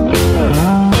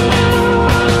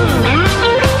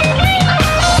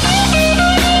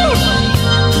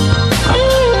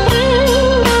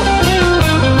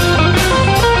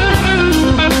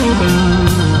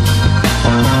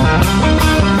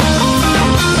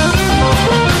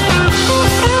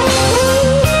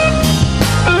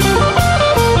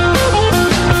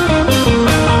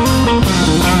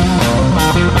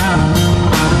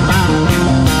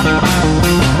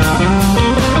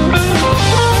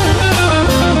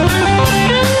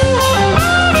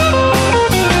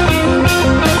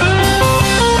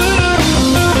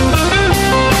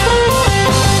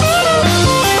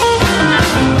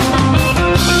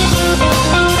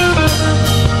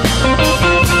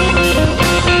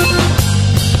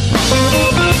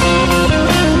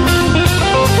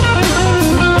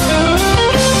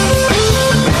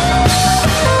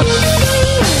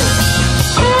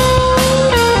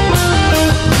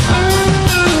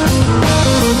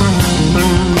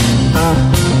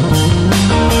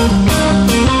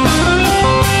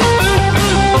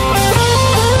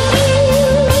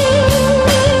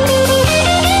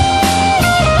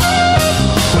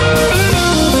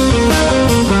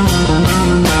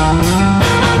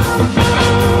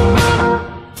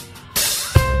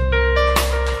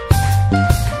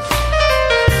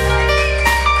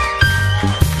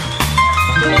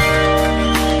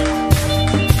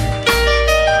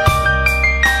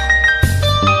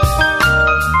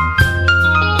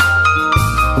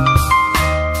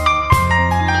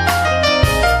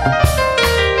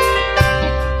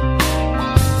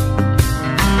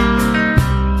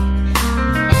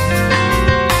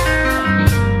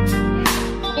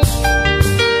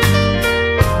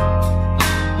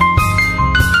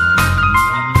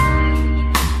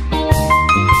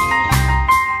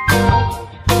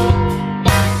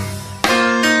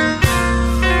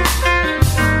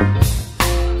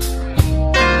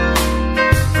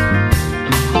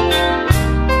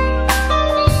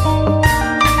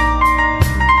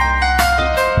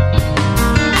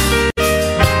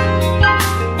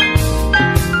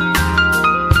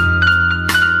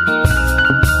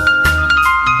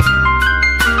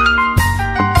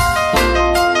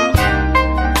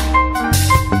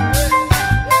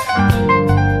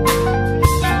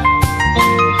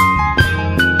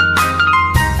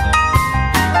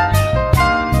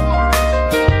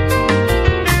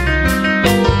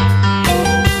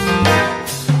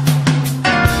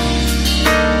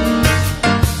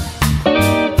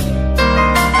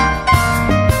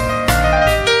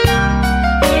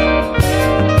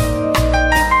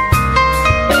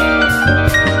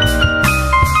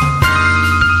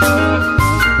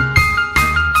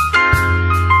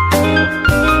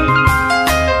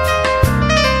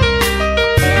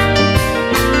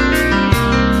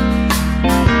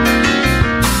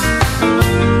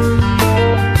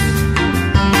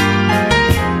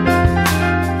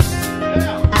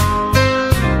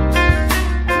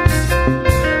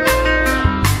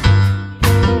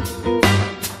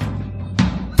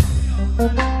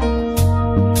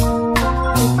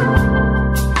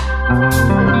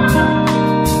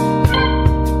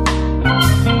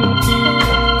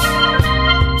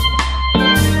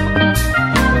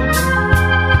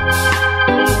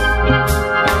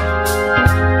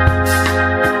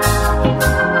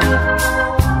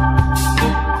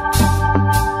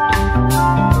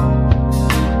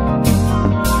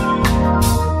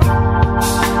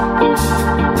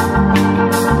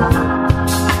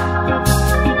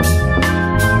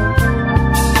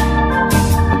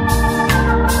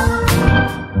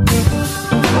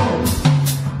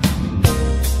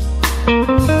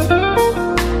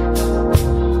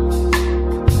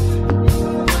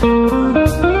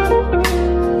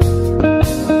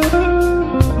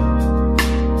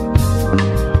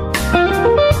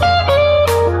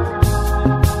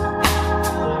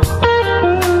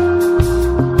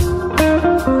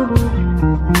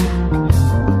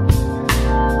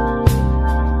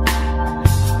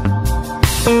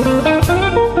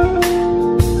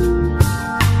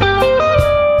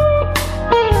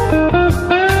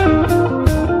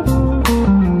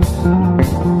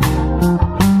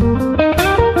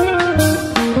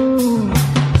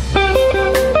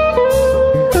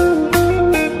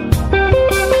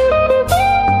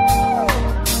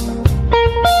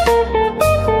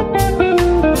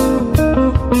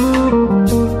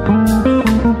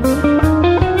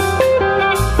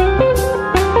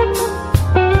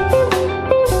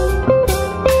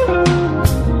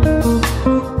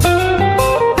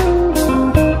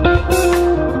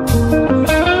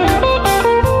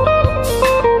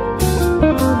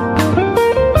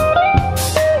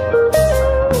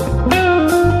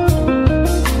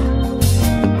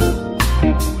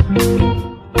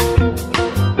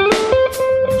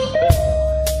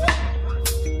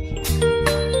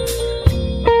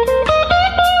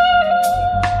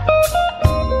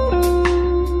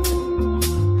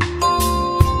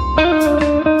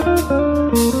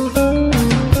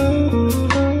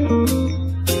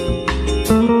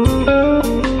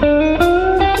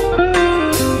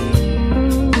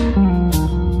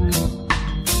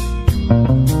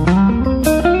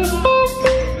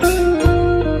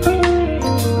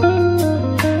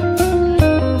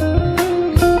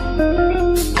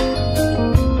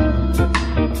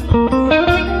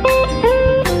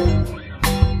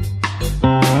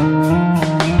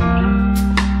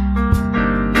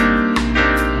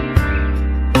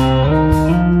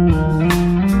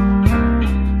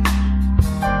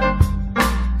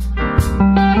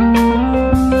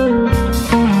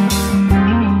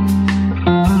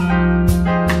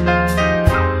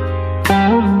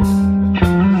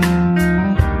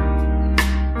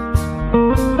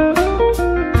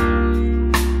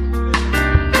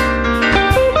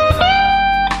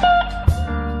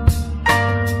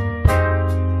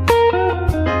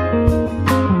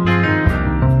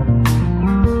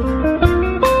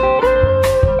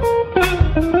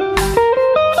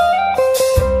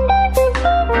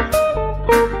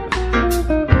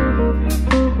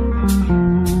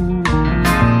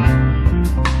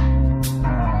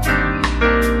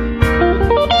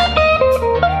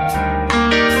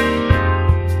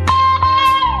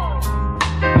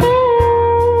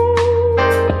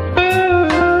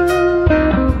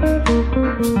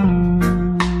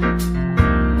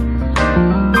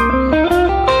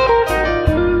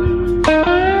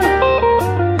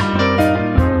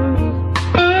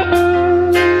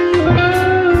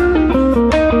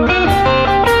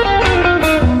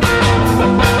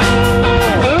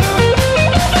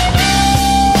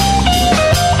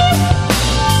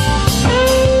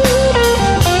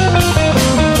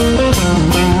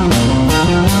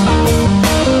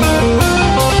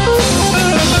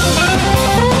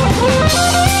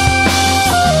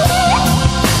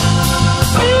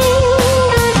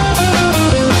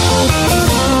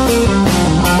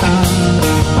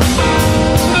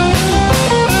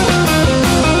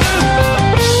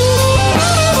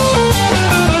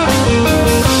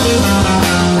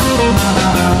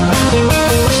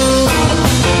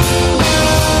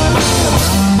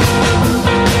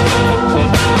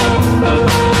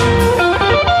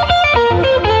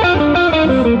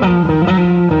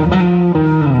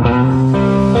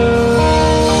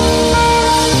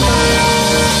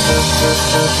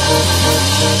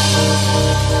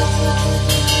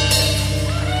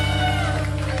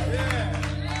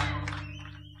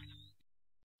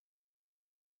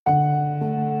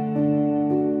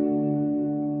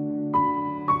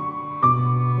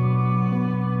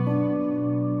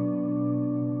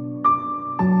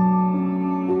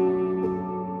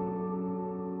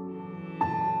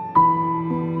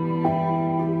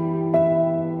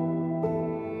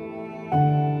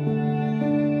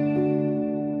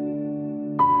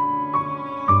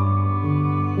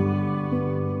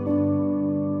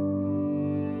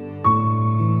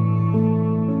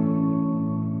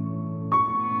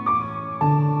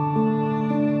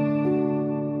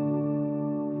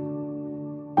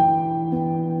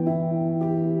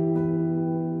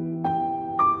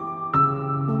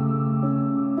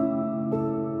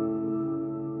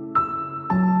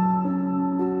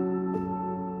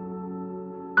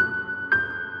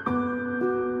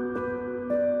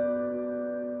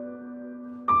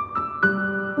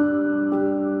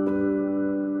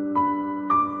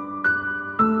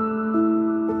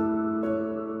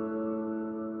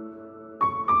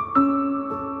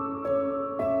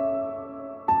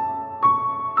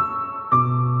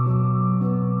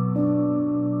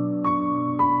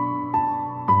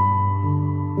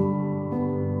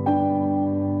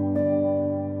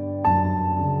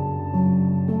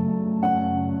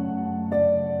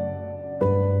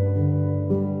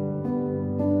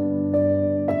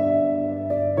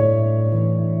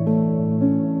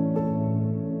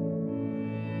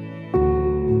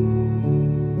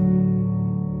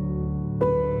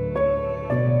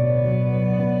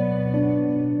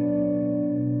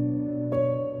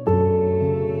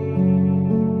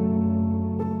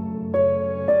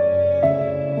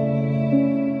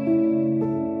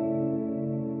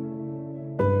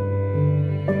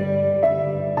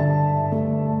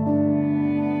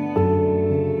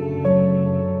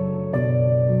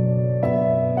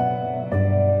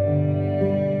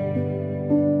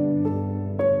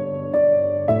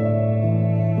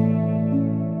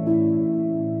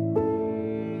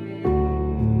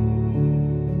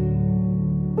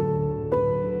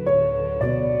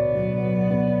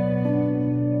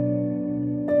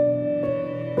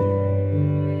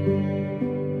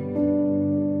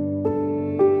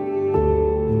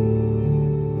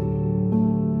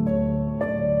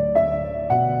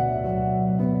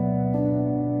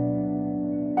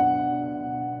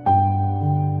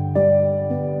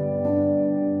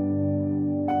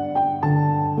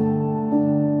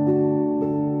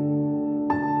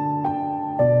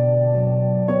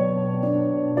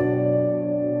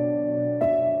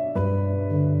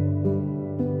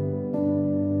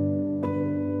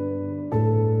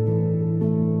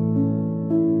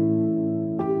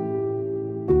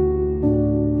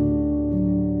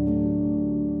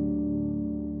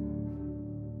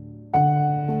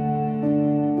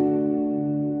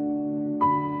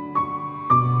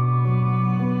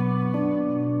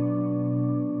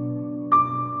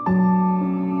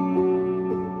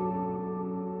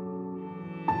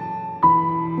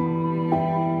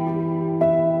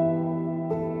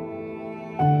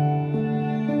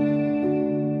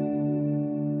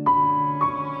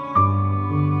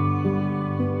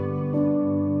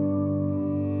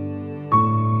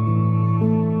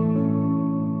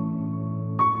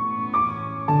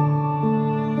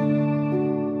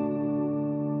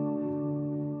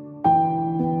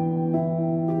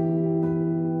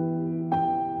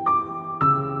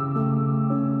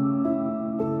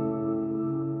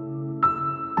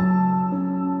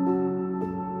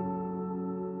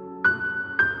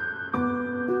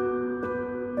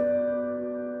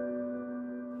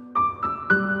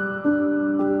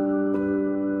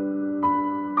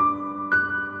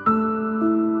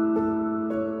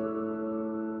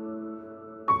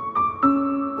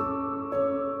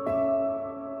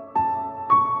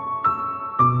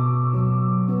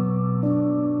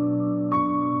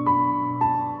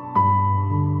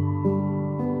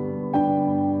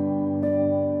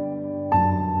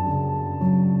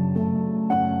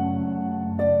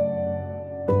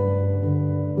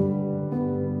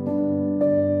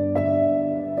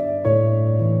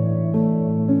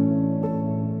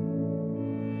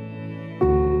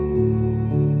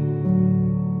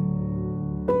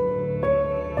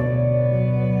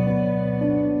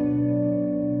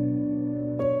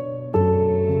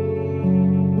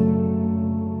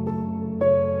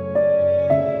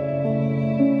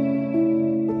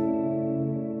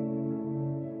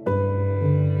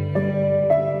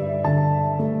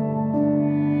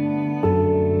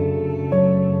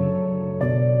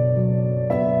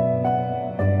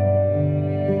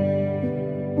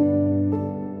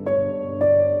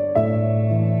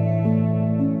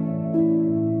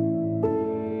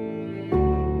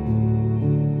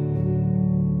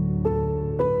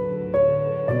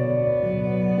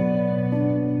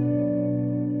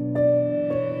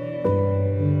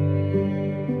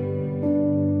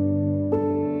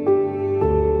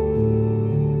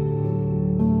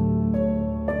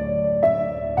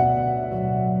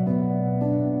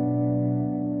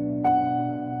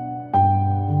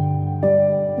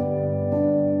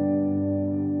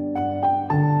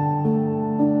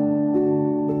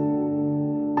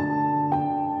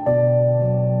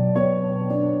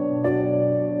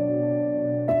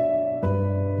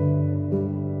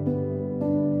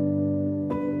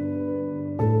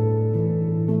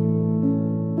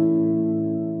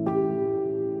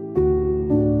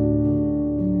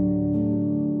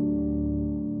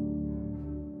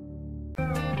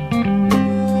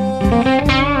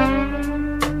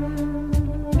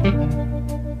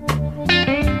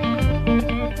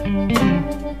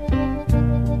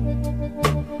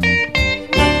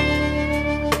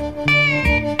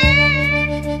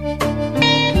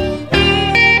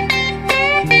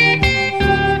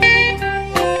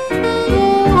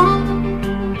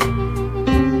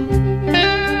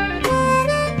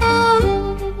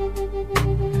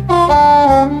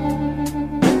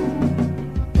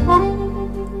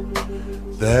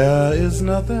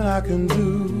 I can do.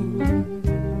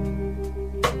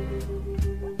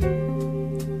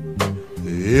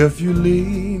 If you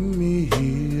leave me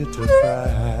here to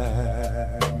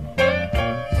cry,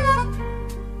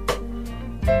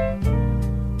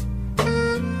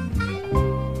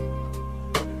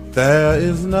 there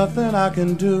is nothing I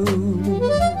can do.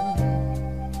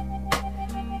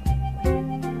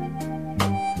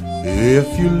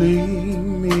 If you leave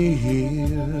me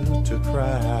here to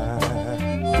cry,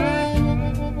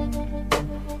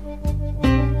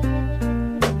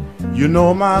 you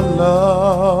know my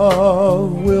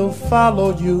love will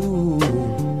follow you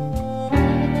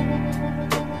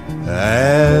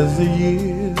as the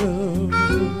years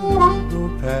go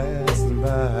passing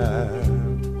by.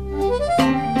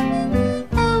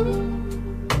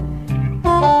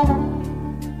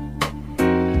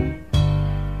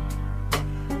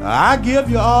 I give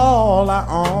you all I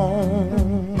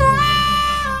own.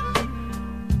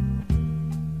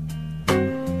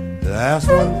 That's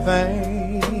one thing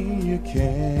you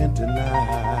can't deny.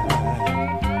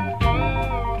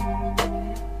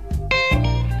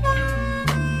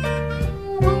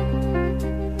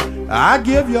 I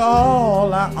give you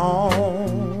all I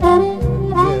own.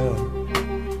 Yeah.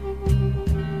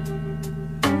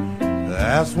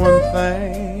 That's one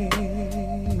thing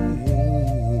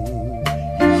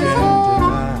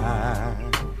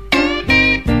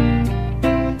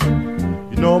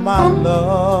my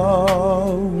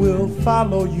love will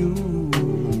follow you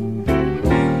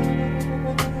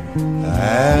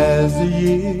as the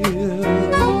years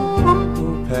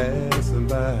go passing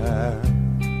by.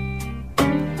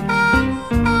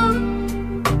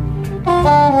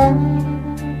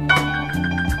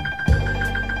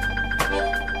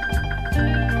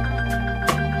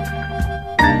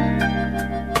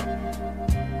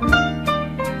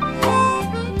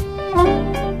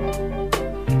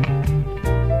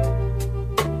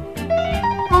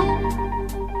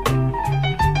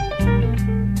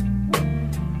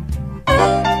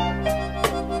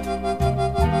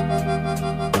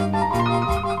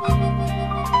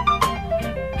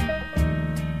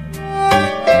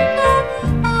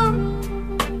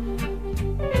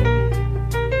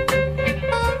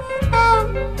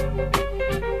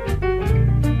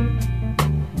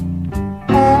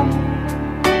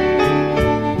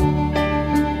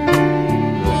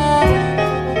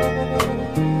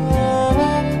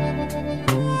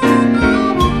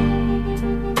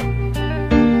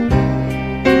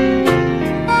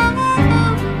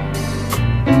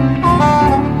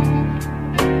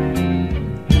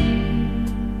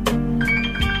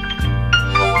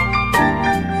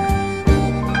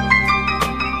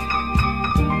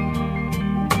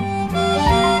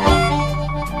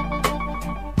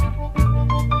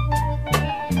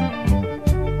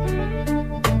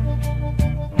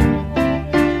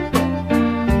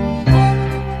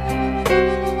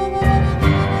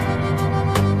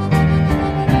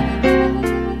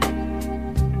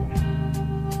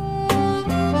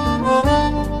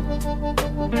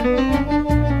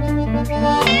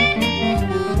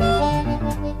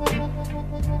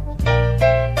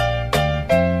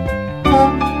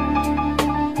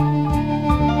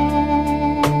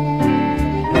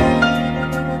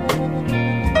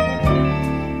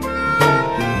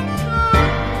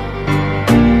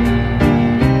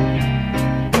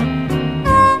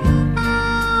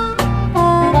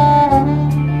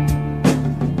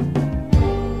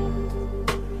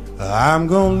 I'm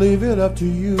gonna leave it up to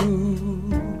you.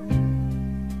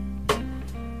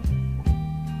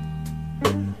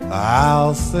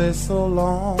 I'll say so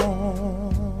long,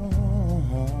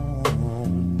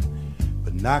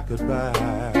 but not goodbye.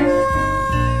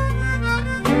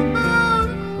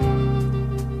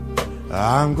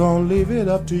 I'm gonna leave it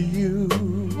up to you.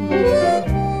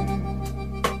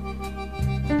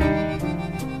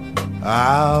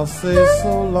 I'll say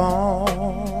so long,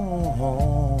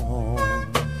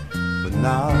 but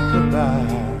not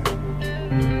goodbye.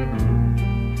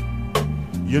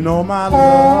 You know my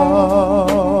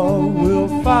love will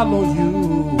follow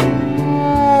you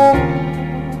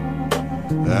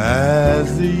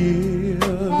as the years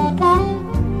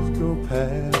go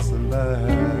passing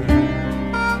by.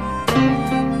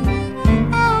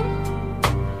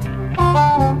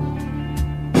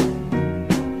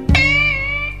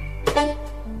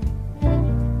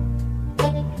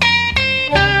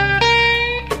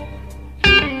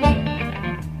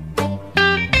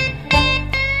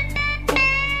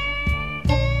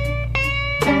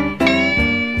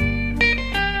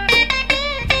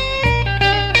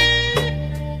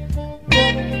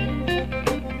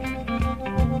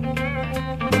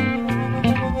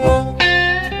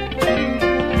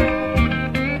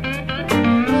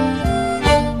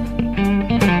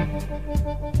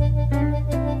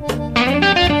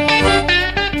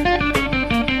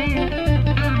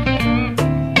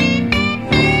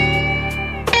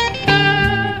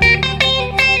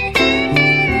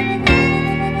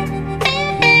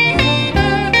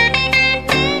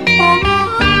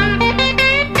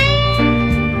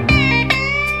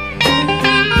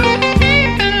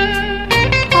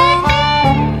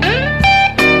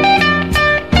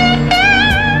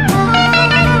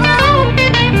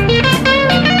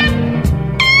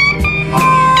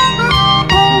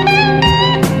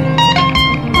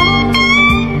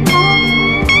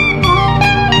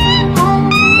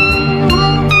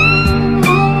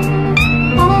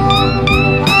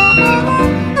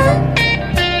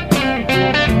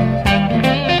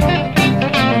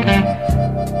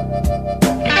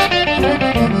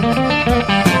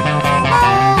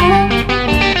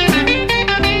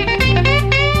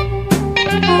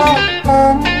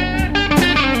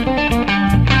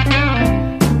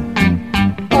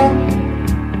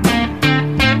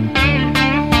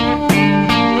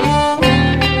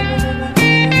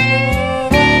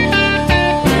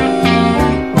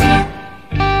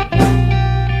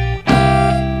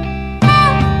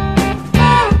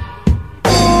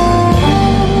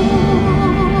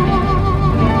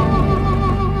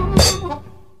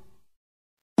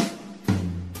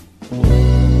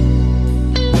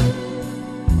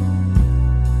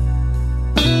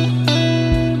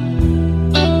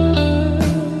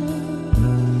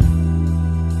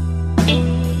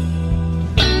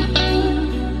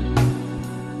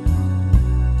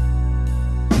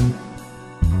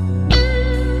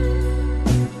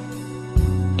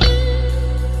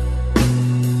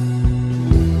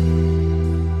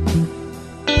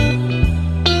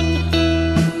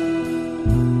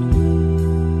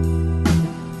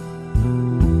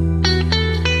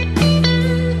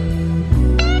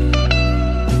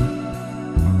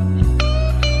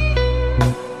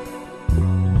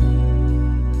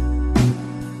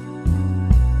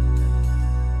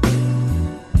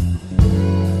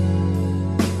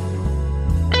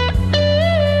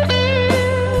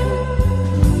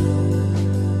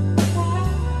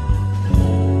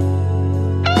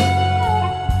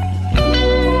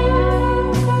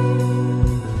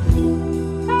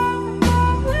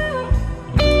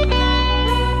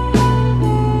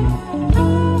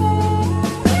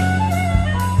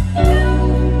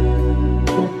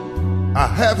 I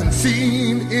haven't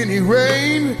seen any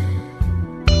rain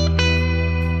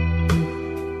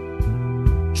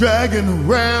dragging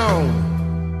around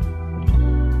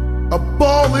a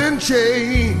ball and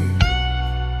chain.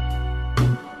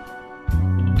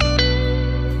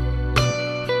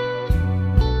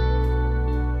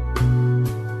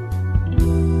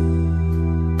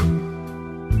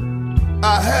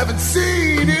 I haven't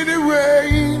seen any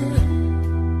rain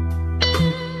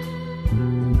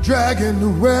dragging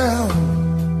around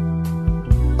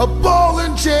a ball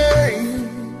and chain.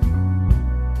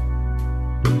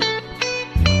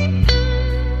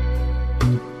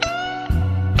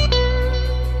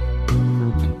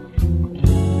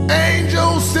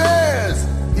 Angel says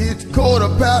it's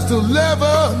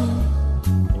 11:15.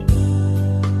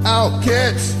 I'll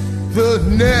catch the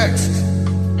next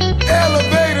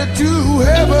elevator to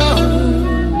heaven.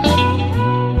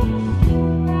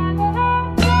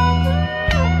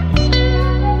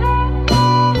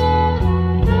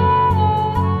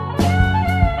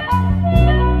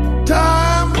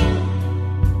 Time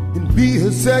can be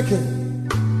a second,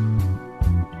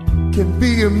 can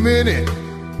be a minute,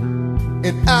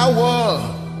 an hour,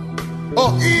 or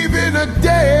even a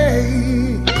day.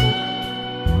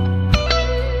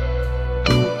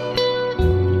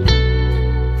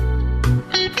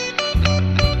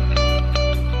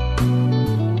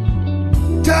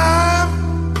 Time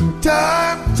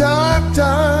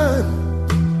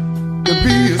to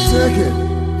be a second,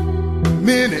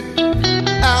 minute,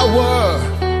 hour,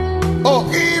 or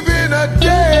even a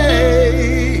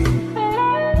day.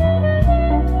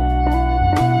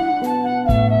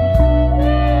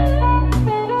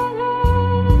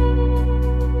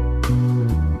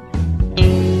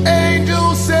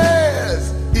 Angel says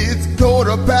it's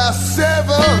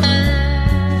 7:15.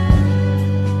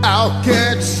 I'll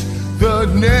catch the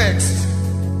next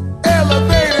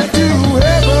elevator to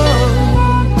heaven.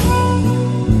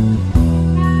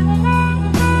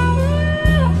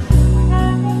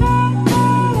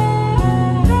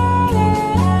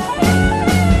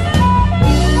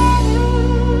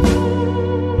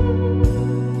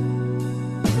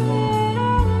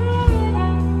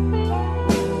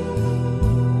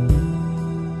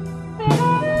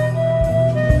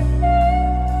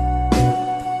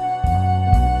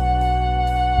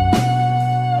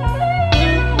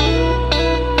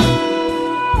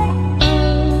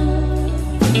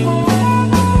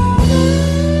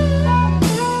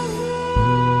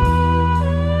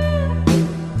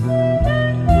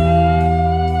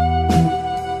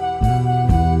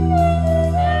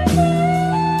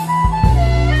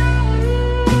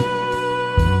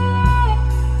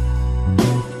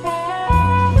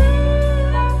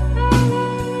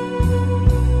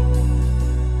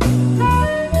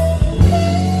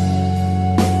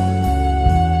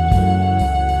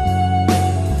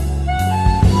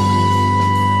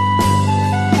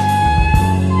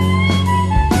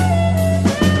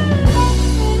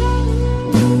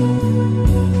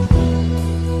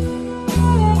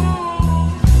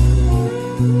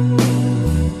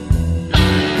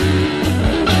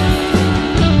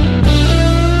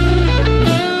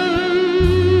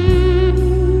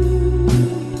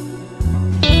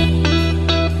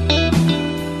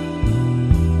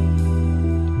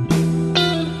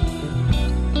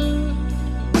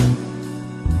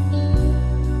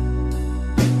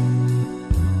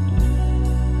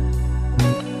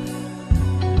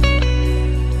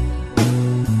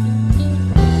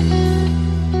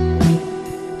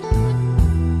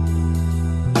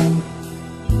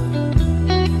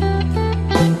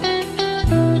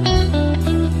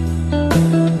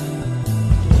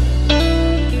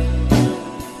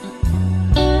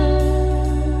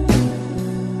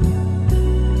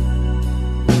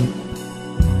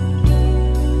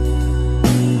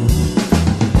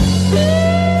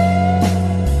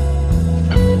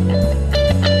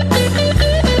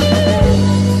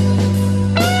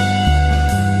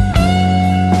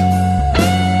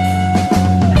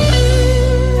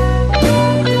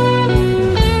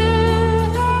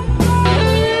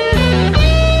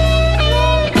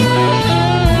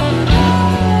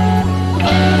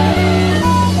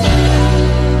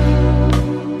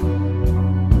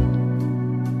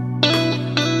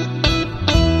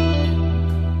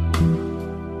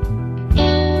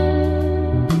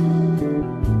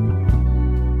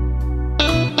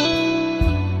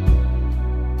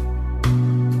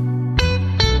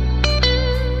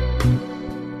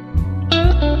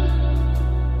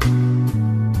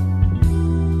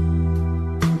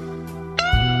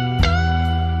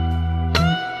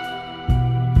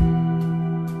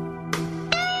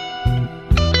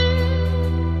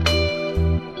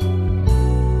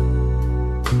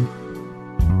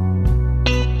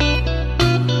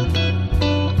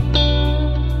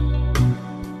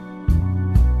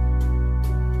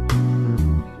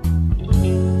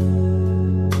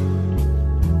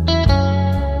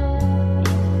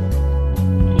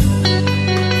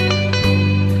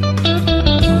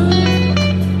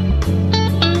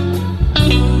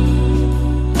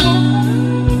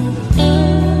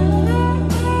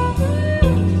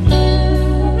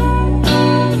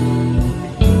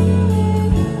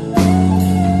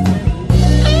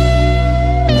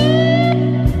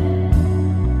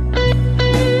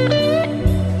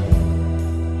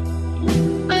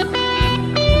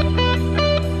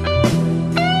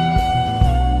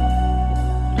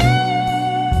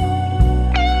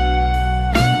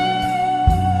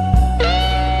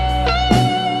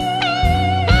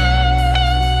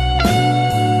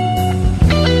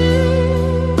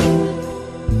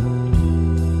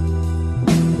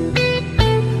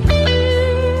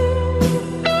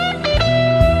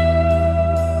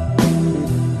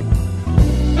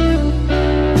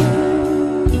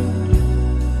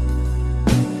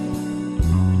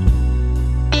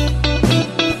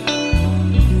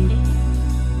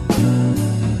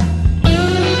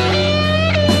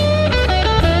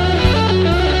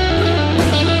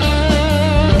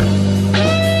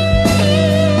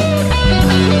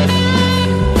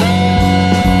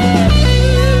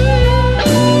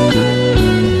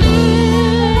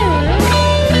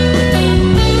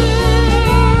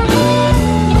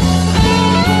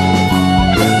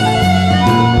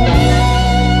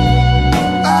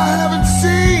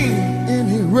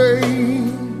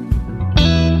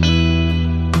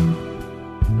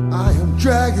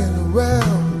 dragging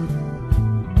around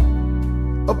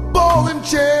a ball and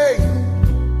chain.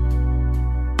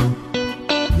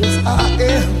 Yes, I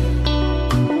am.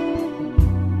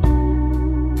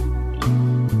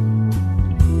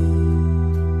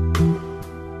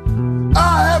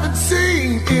 I haven't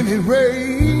seen any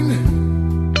rain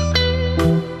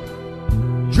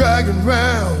dragging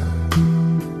round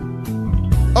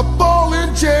a ball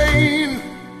and chain.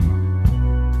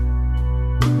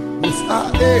 Yes,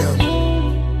 I am.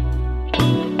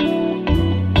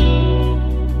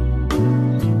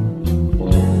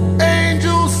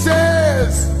 Angel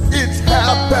says it's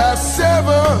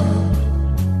 7:30.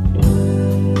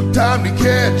 Time to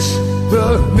catch the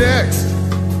next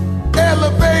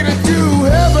elevator to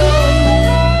heaven.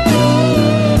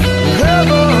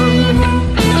 Heaven.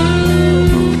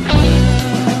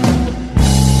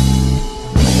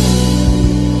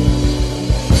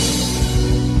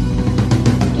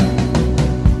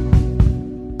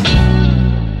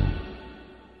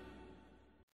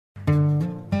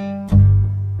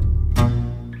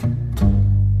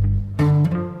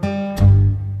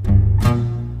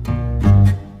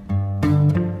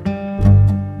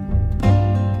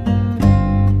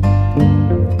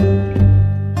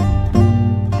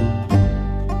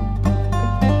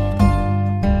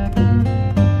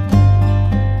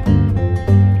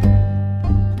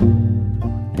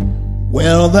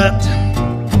 Well, that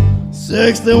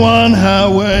 61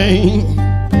 highway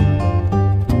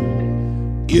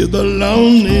is the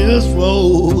loneliest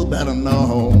road that I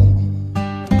know.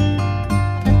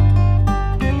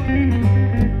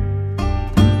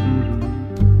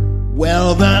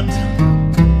 Well, that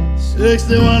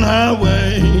 61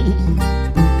 highway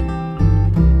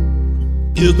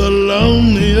is the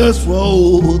loneliest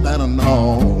road that I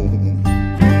know.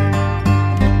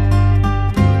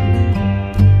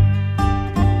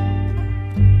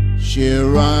 She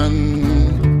run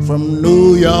from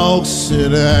New York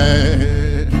City,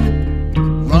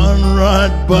 run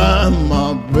right by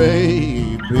my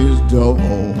baby's door.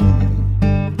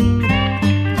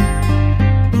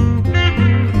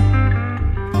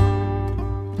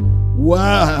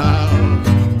 Wow,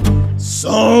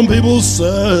 some people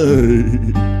say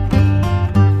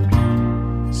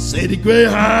the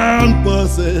Greyhound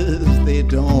buses, they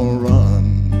don't run.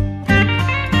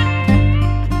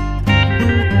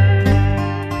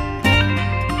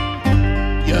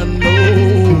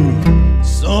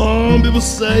 Some people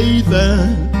say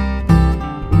that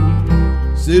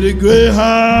city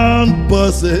Greyhound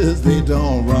buses, they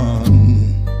don't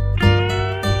run.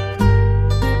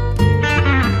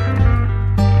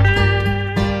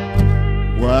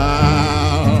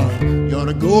 Wow, you ought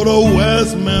to go to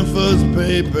West Memphis,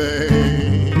 baby.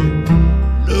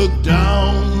 Look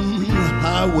down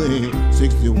Highway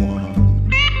 61.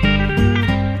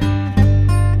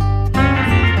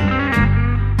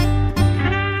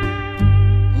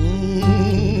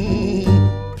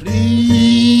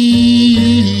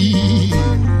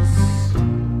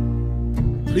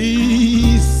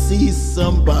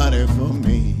 Somebody for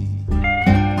me.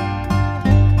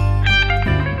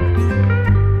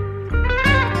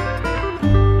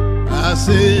 I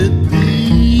said,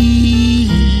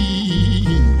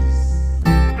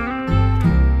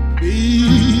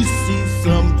 please see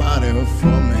somebody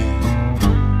for me.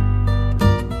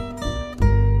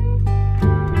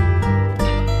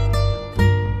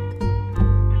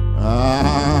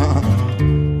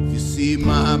 If you see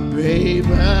my baby,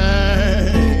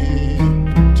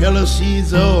 tell her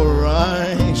she's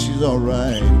alright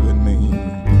with me.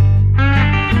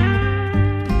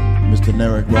 Mr.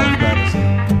 Henrik Ross Patterson.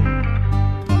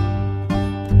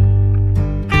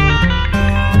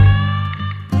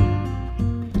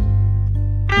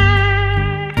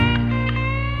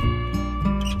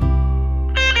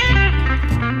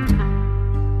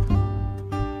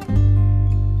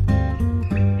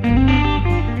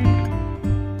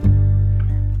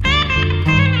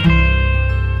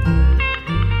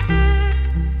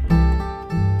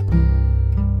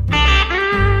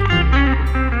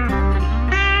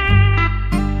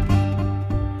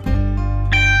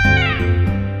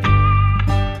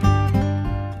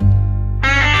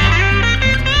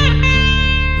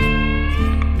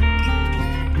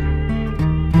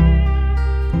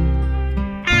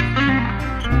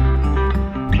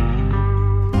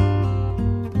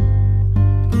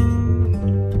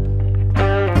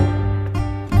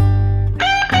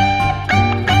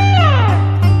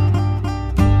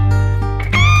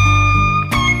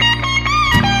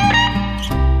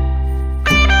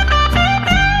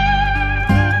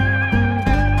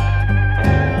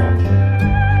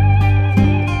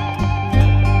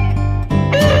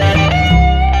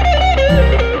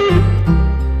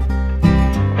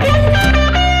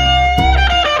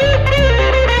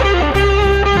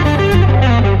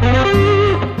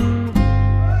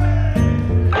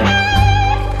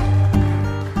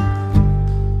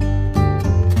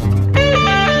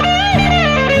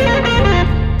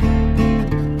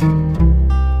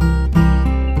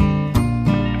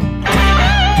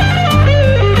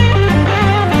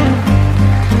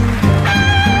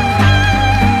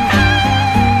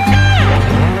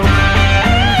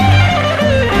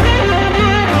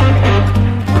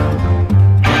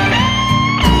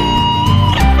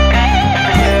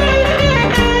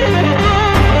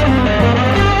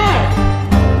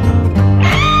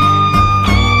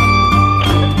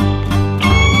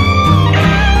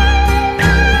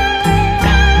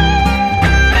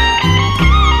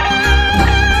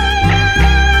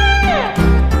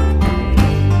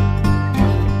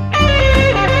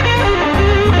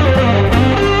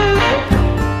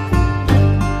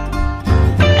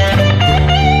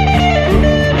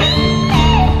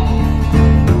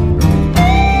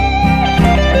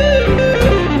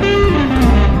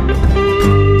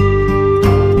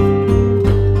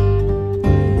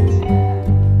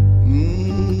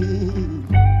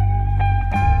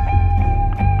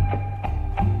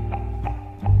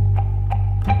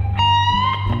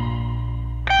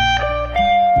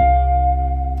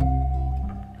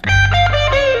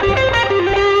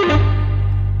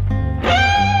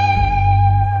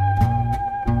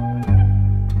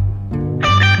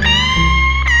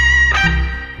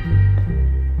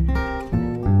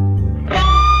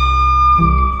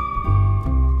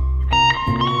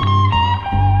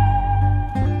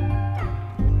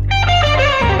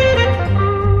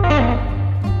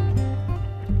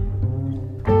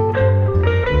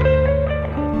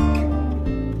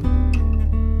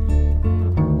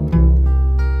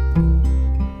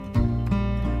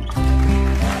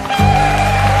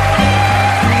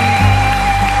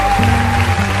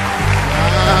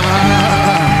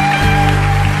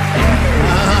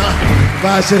 If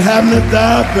I should happen to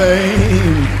die,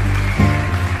 babe,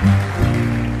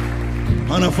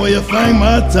 honey, for you think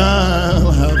my time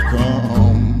have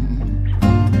come.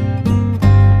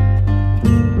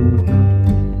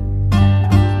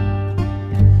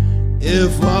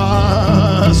 If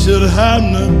I should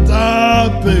happen to die,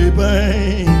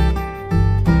 baby,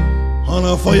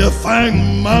 honey, for you think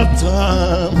my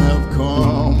time have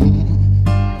come.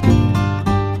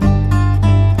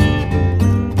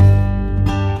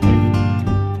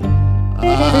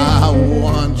 I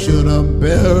want you to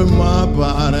bury my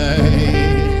body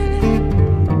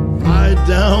right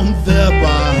down there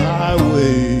by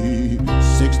Highway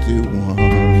 61.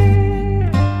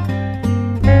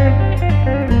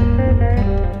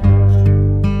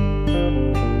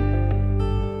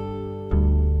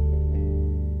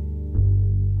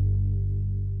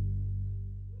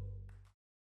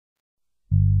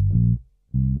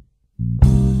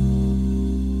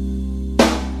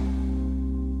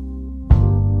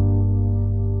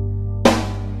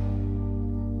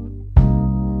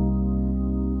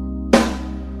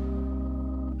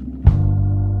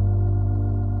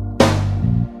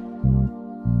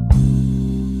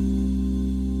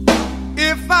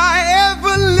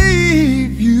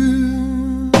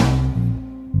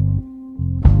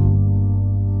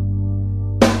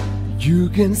 You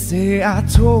can say I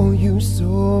told you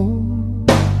so,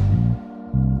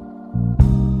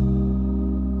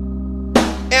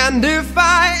 and if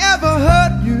I ever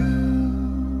hurt you,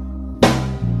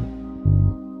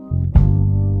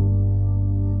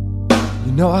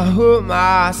 you know I hurt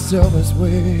myself as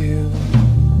well.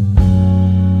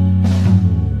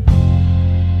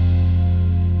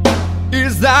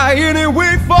 Is there any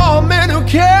way for me to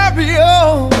carry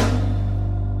on?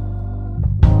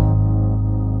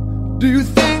 Do you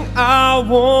think I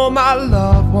want my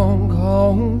loved one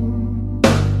gone?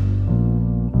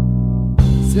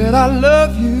 Said I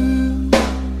love you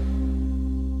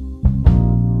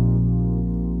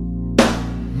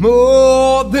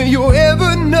more than you'll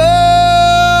ever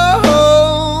know,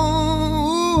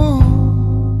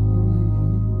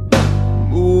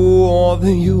 more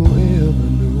than you'll ever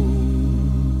know.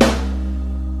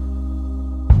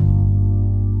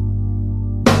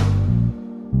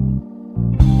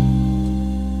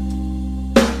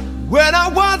 When I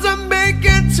wasn't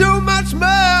making too much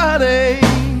money,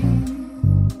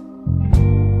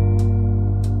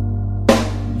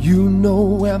 you know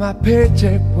where my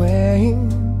paycheck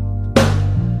went.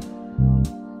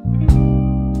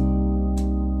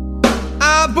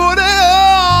 I put it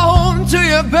on to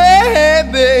you,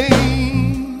 baby,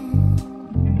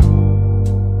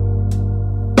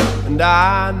 and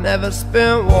I never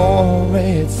spent one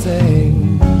red cent.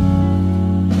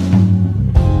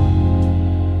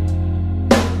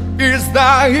 Is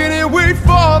there any way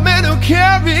for me to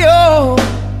carry on?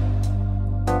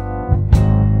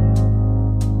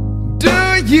 Do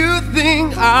you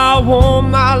think I want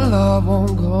my love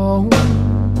one gone?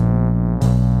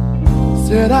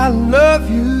 Said I love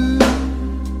you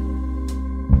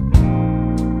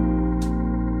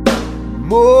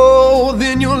more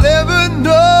than you'll ever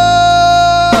know,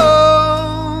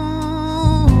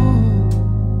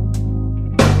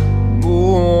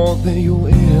 more than you'll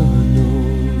ever know.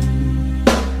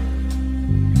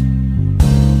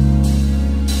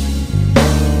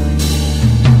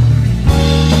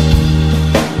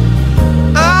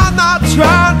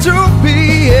 Trying to be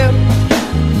him,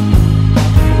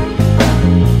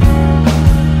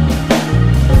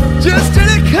 just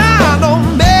any kind of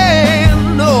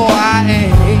man. No, I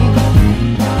ain't.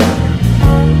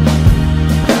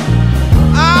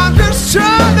 I'm just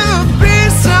trying to be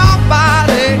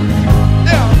somebody,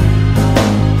 yeah,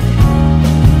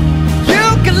 you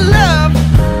can love,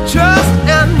 trust,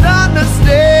 and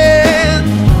understand.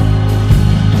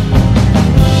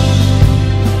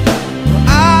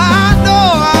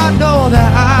 I know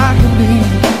that I can be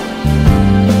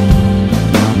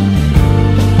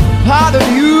part of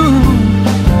you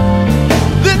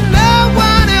that no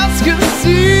one else can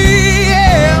see.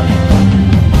 Yeah.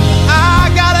 I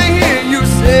gotta hear you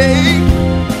say,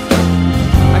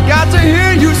 I got to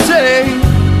hear you say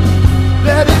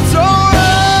that it's alright.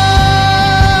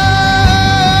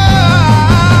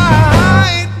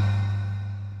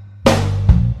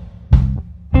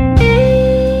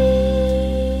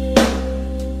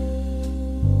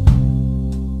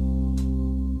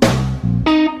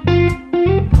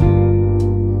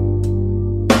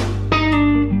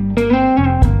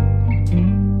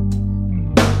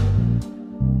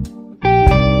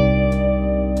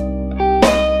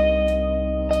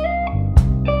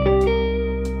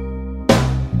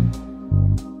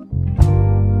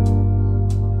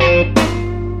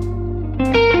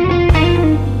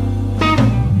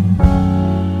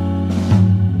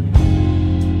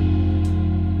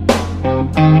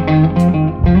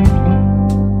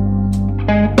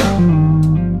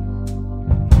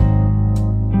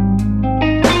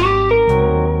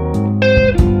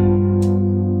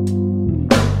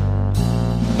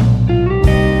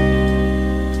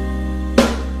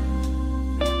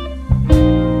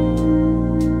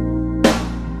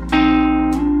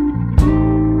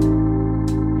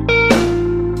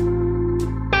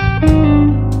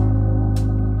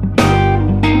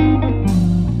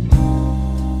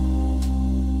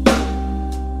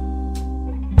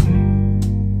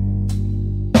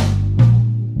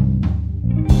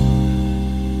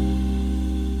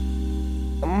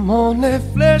 only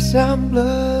flesh and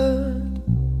blood,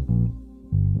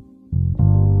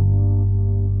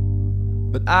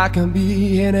 but I can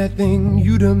be anything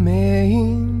you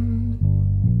demand.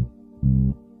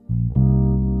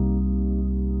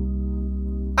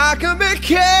 I can be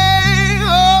king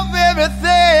of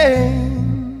everything,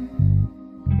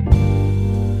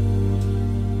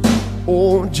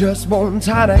 or just one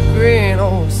tiny grin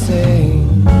or say,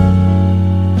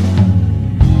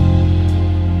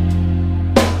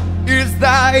 is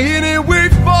there any way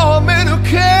for me to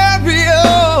carry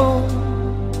on?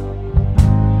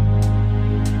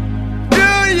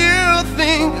 Do you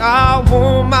think I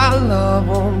want my love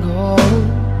on go?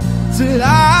 Till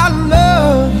I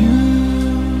love you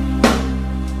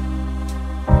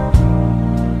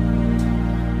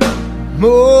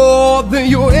more than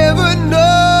you ever know.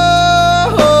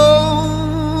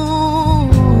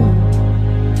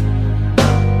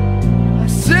 I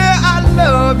say I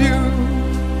love you,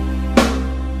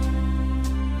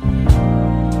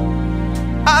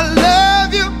 I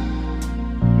love you,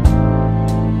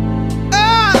 I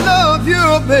love you,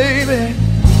 baby.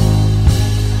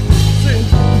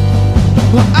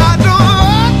 Well, I don't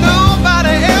want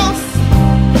nobody else,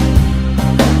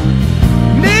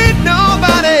 need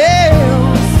nobody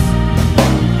else.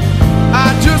 I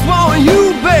just want you,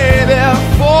 baby,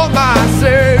 for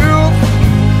myself.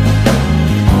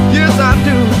 Yes, I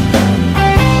do.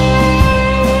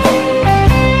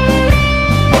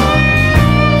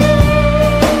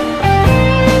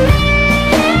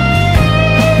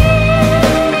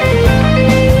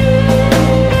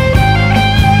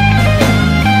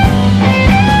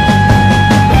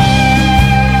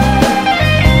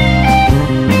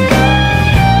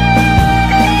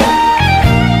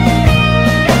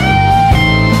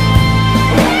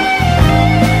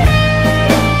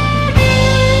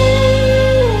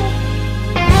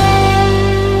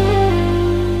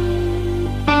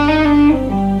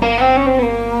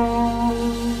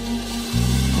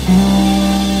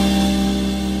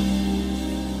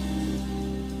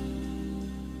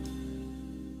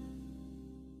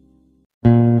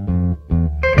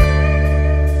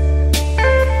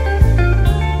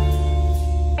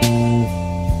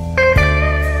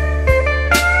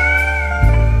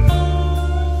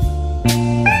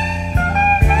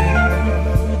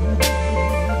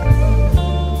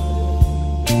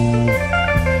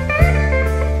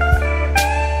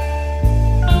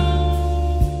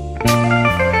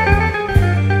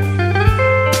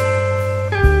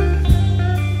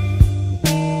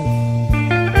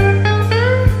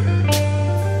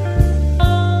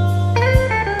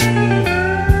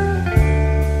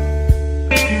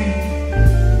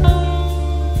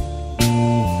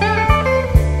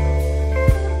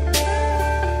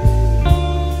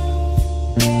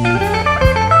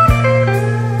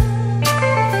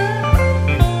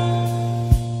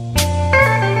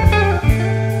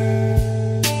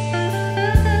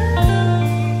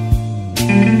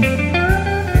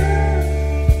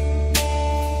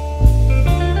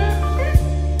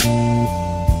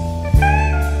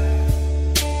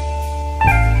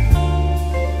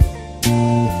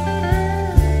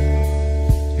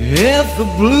 If the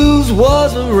blues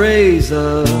was a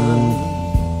razor,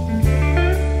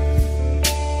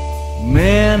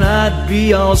 man, I'd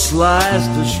be all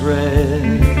sliced to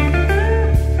shreds.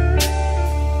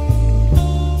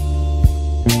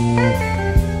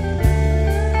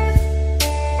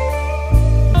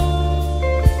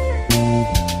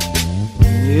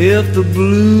 If the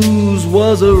blues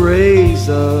was a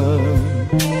razor,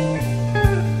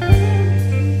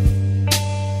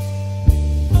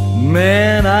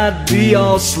 man, I'd be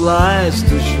all sliced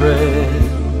to shreds.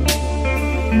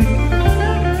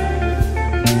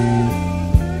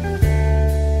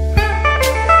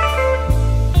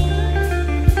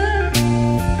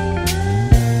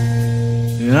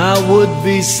 And I would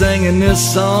be singing this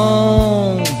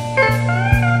song,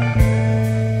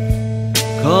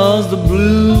 'cause the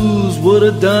blues would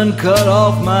have done cut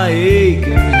off my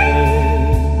aching head.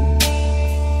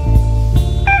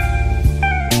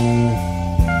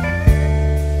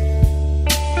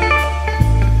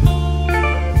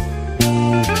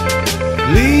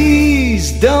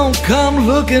 Please don't come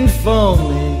looking for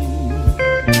me,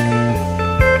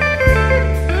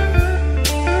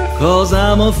 'cause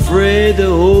I'm afraid to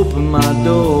open my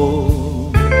door.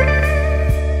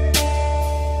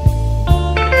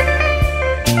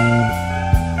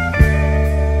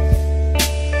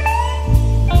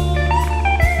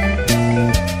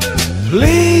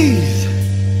 Please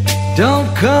don't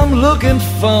come looking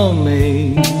for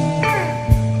me.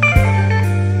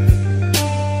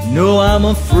 No, I'm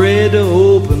afraid to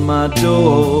open my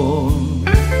door.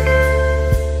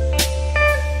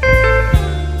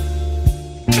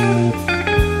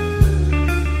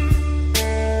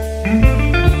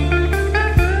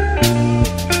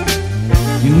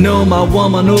 You know my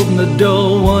woman opened the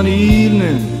door one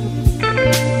evening.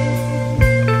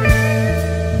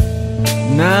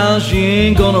 Now she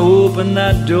ain't gonna open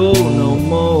that door no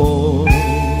more.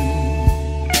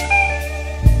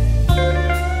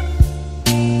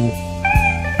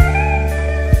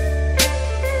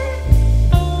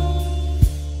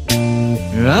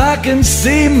 I can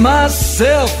see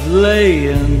myself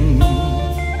laying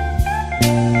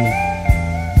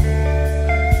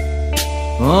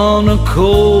on a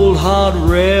cold hot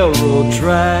railroad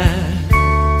track.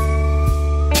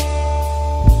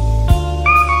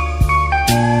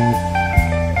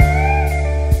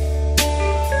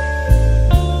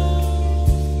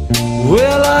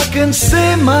 Well, I can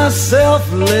see myself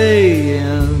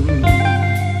laying,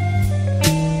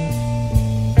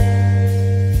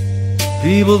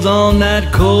 people's on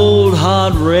that cold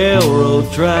hot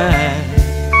railroad track.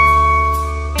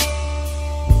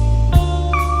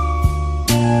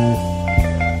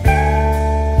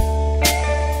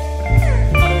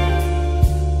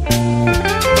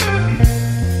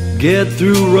 Get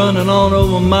through running on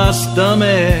over my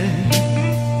stomach,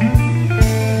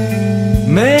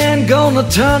 man gonna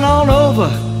turn on over,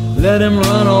 let him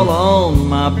run all on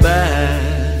my back.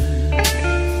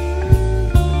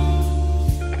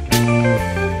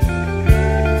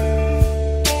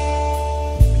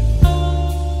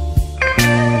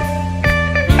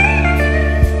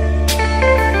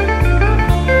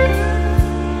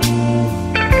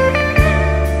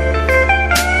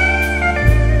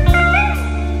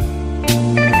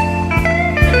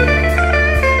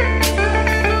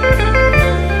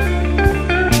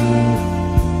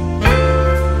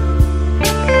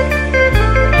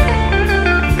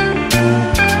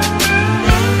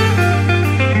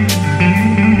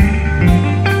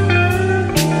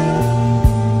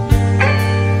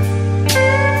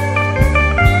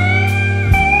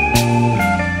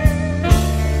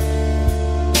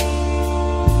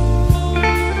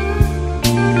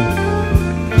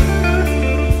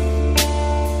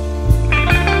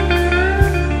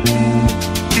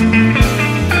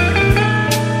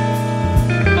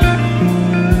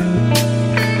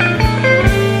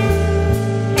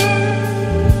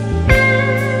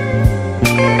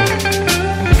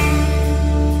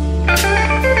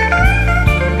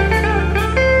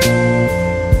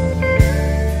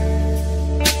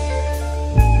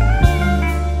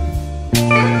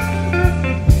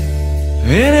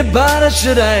 Anybody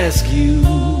should ask you,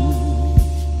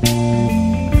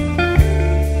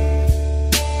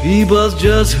 people's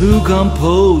just who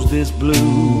composed this blues.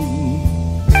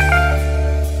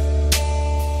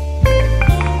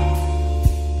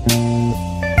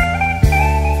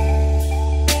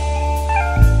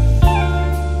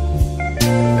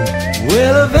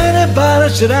 Well, if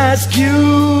anybody should ask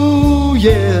you,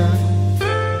 yeah,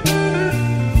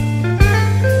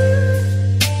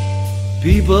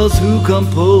 peoples who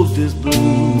composed this blues.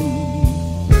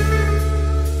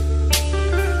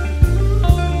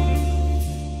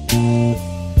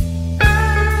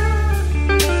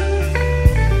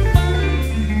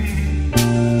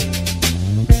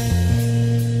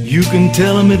 You can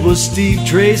tell him it was Steve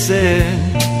Tracy.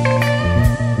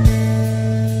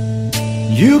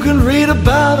 You can read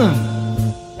about him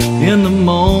in the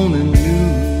morning news.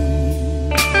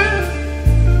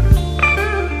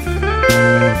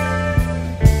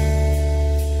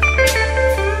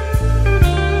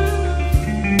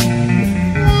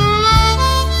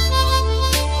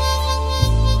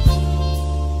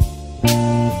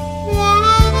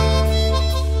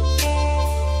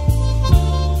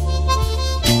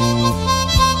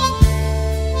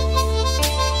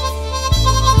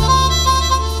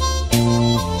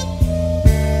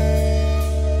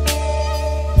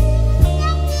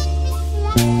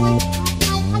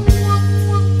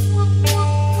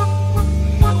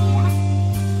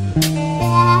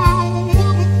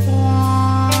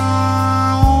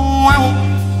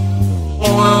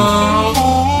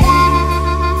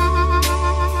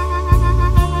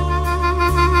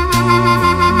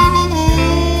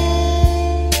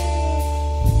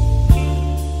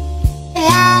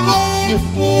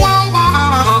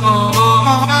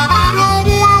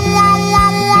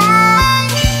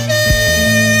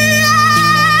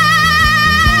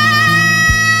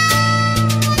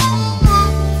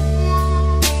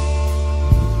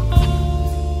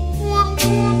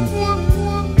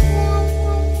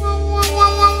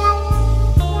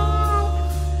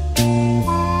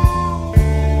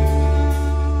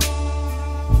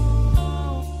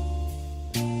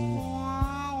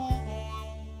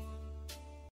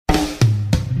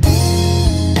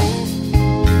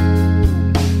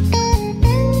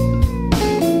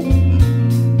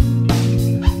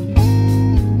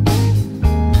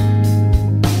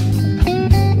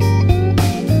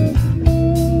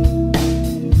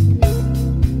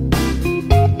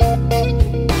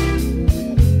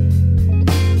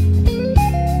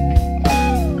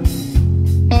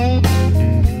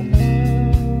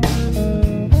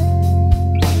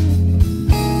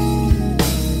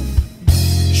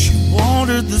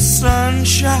 wanted the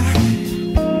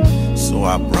sunshine, so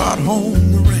I brought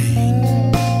home the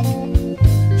rain.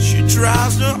 She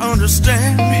tries to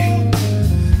understand me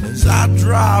as I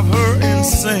drive her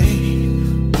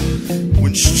insane.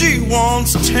 When she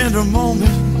wants tender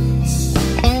moments,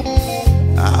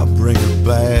 I bring her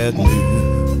bad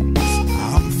news.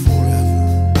 I'm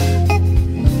forever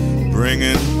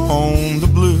bringing home the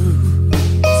blues.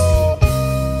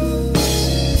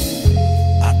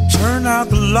 Turn out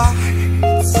the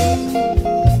lights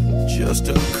just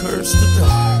to curse the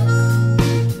dark.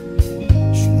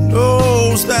 She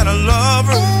knows that I love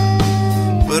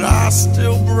her, but I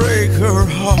still break her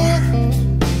heart.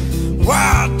 Why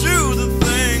I do the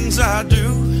things I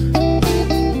do?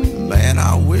 Man,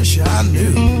 I wish I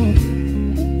knew.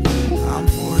 I'm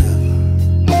forever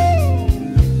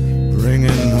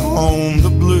bringing home the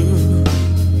blues.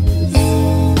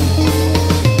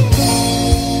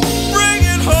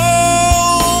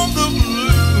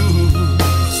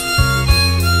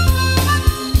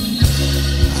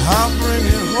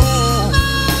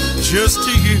 Just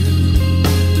to you.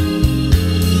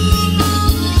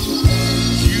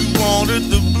 You wanted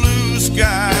the blue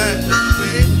skies,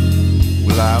 babe.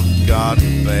 Well, I've got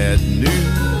bad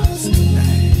news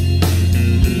tonight.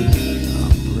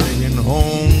 I'm bringing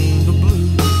home the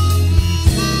blues.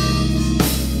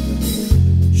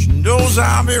 She knows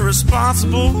I'm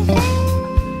irresponsible,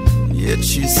 yet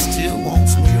she still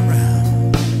wants me around.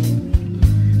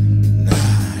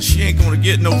 She ain't gonna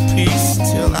get no peace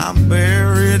till I'm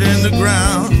buried in the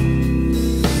ground.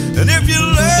 And if you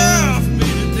left me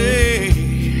today,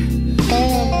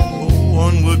 no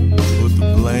one would put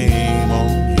the blame on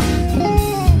you.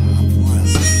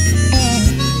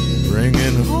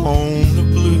 Bringing home the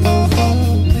blues.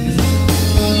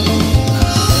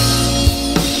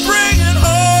 Bringing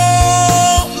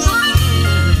home the blues.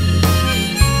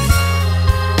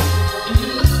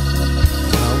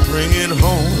 I'll bring it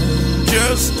home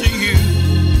just to you.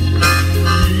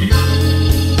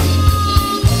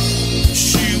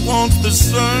 She wants the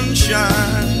sunshine,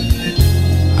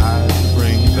 I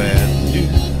bring bad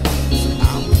news.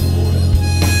 I'm forever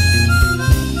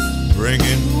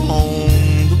bringing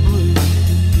home the blues.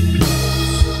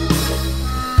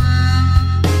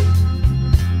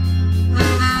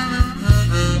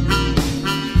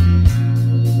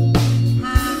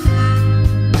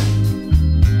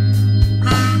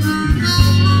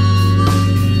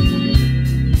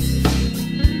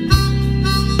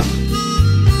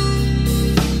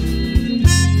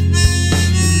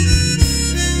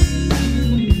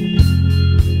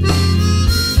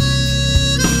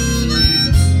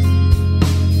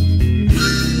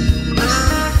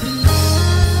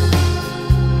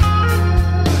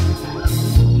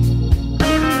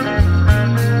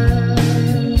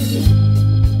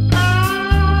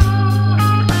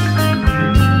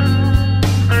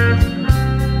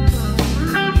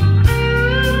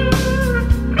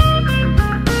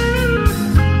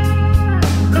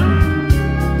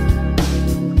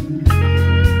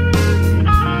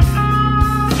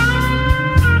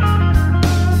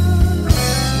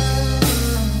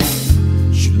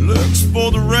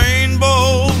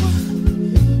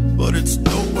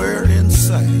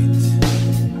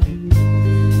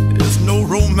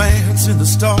 In the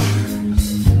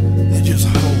stars, it just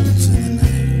holds in the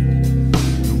night.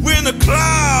 When the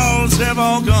clouds have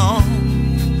all gone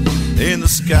and the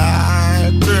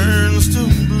sky turns to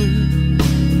blue,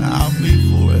 I'll be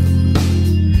forever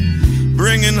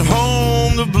bringing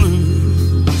home the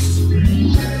blues.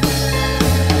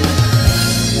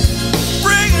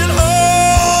 Bringing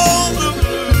home the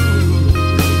blues.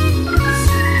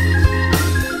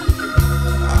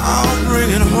 I'll bring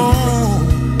it home.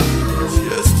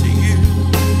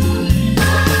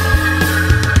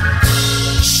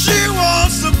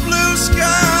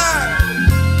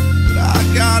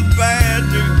 Bad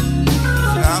news,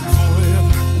 I'm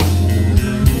forever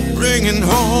bringing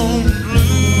home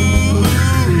blue.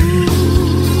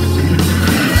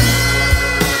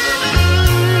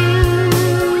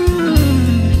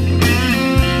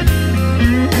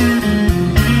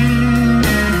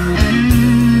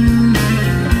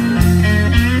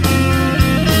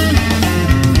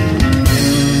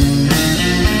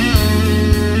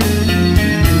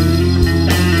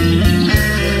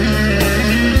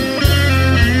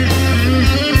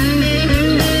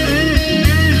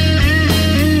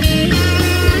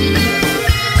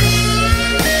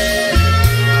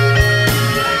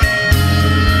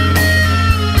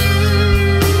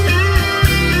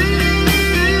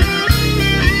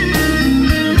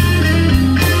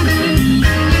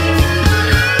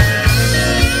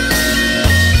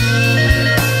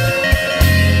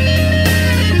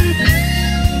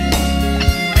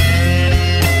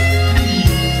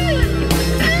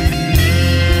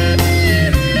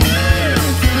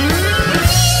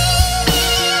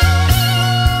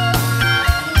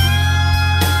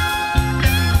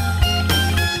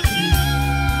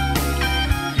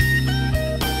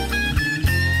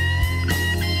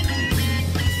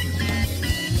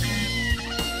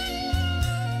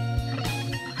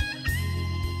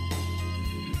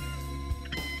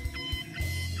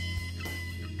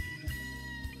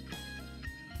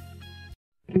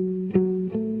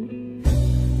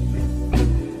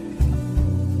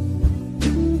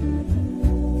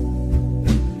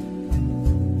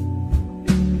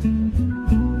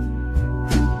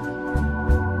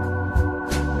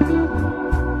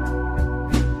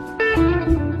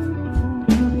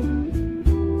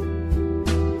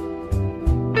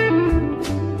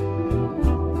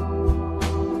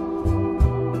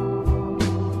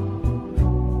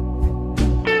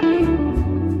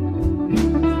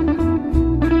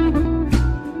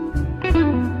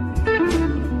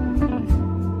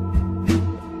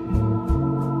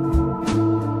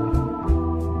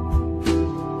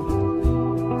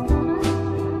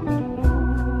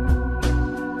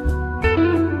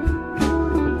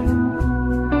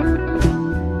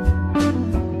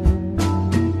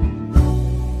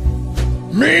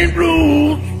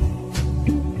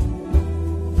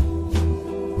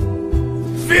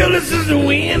 this is the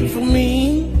win for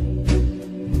me.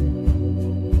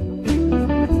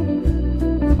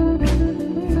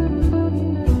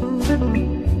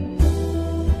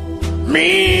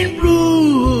 Mean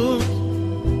blues.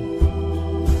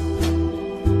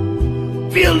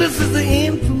 Feel this is the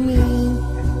end for me.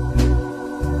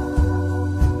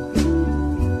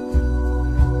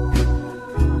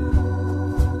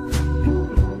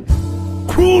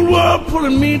 Cruel world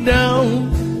pulling me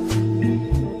down.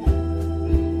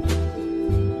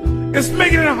 It's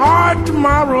making it hard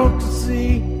tomorrow to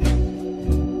see.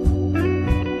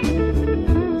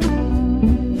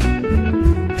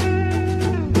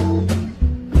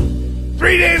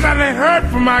 3 days I ain't heard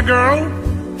from my girl.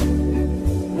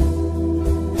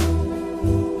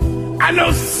 I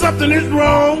know something is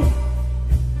wrong.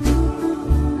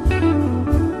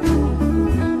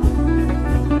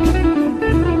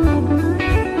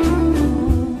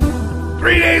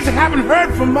 Three days I haven't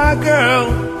heard from my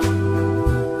girl.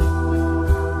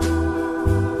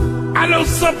 I know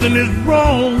something is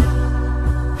wrong.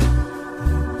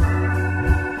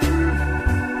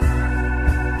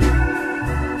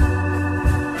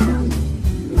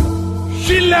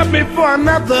 She left me for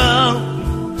another.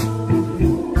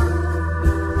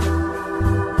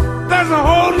 There's a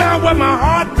hole now where my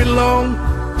heart belongs.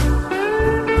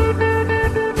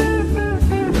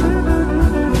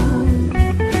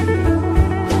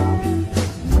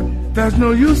 There's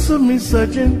no use of me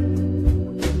searching.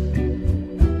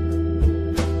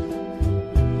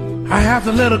 I have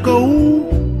to let her go.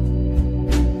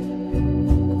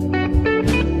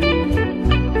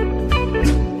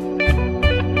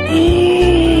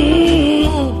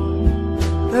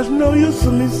 There's no use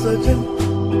of me searching.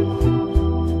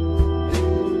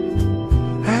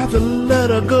 I have to let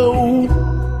her go.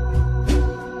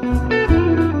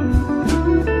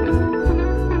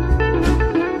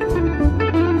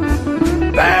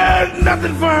 There's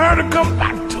nothing for her to come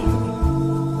back to.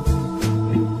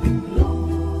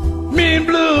 Mean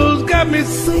blues got me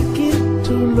sinking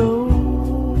too low.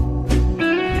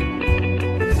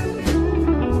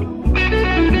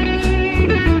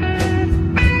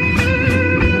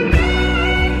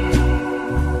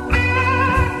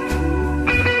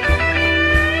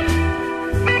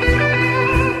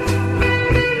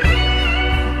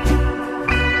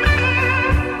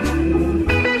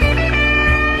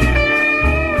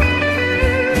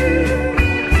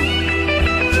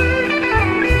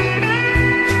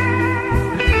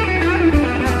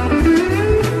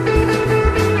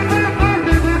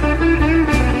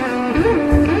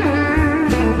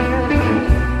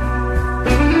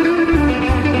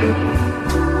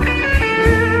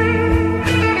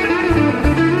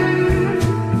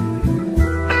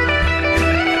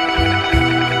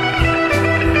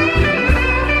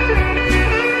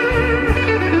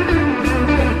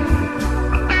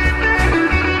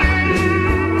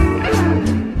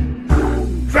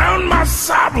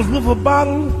 With a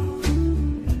bottle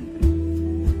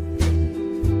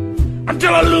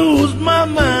until I lose my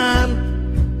mind.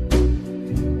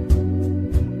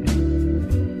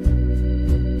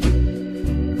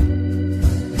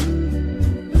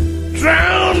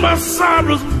 Drown my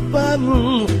sorrows with a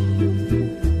bottle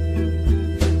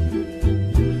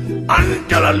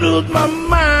until I lose my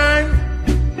mind.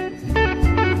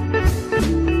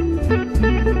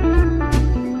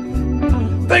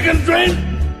 They can drink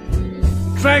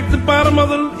the bottom of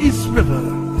the East River.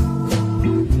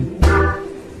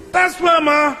 That's where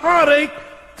my heartache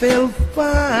they'll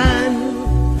find.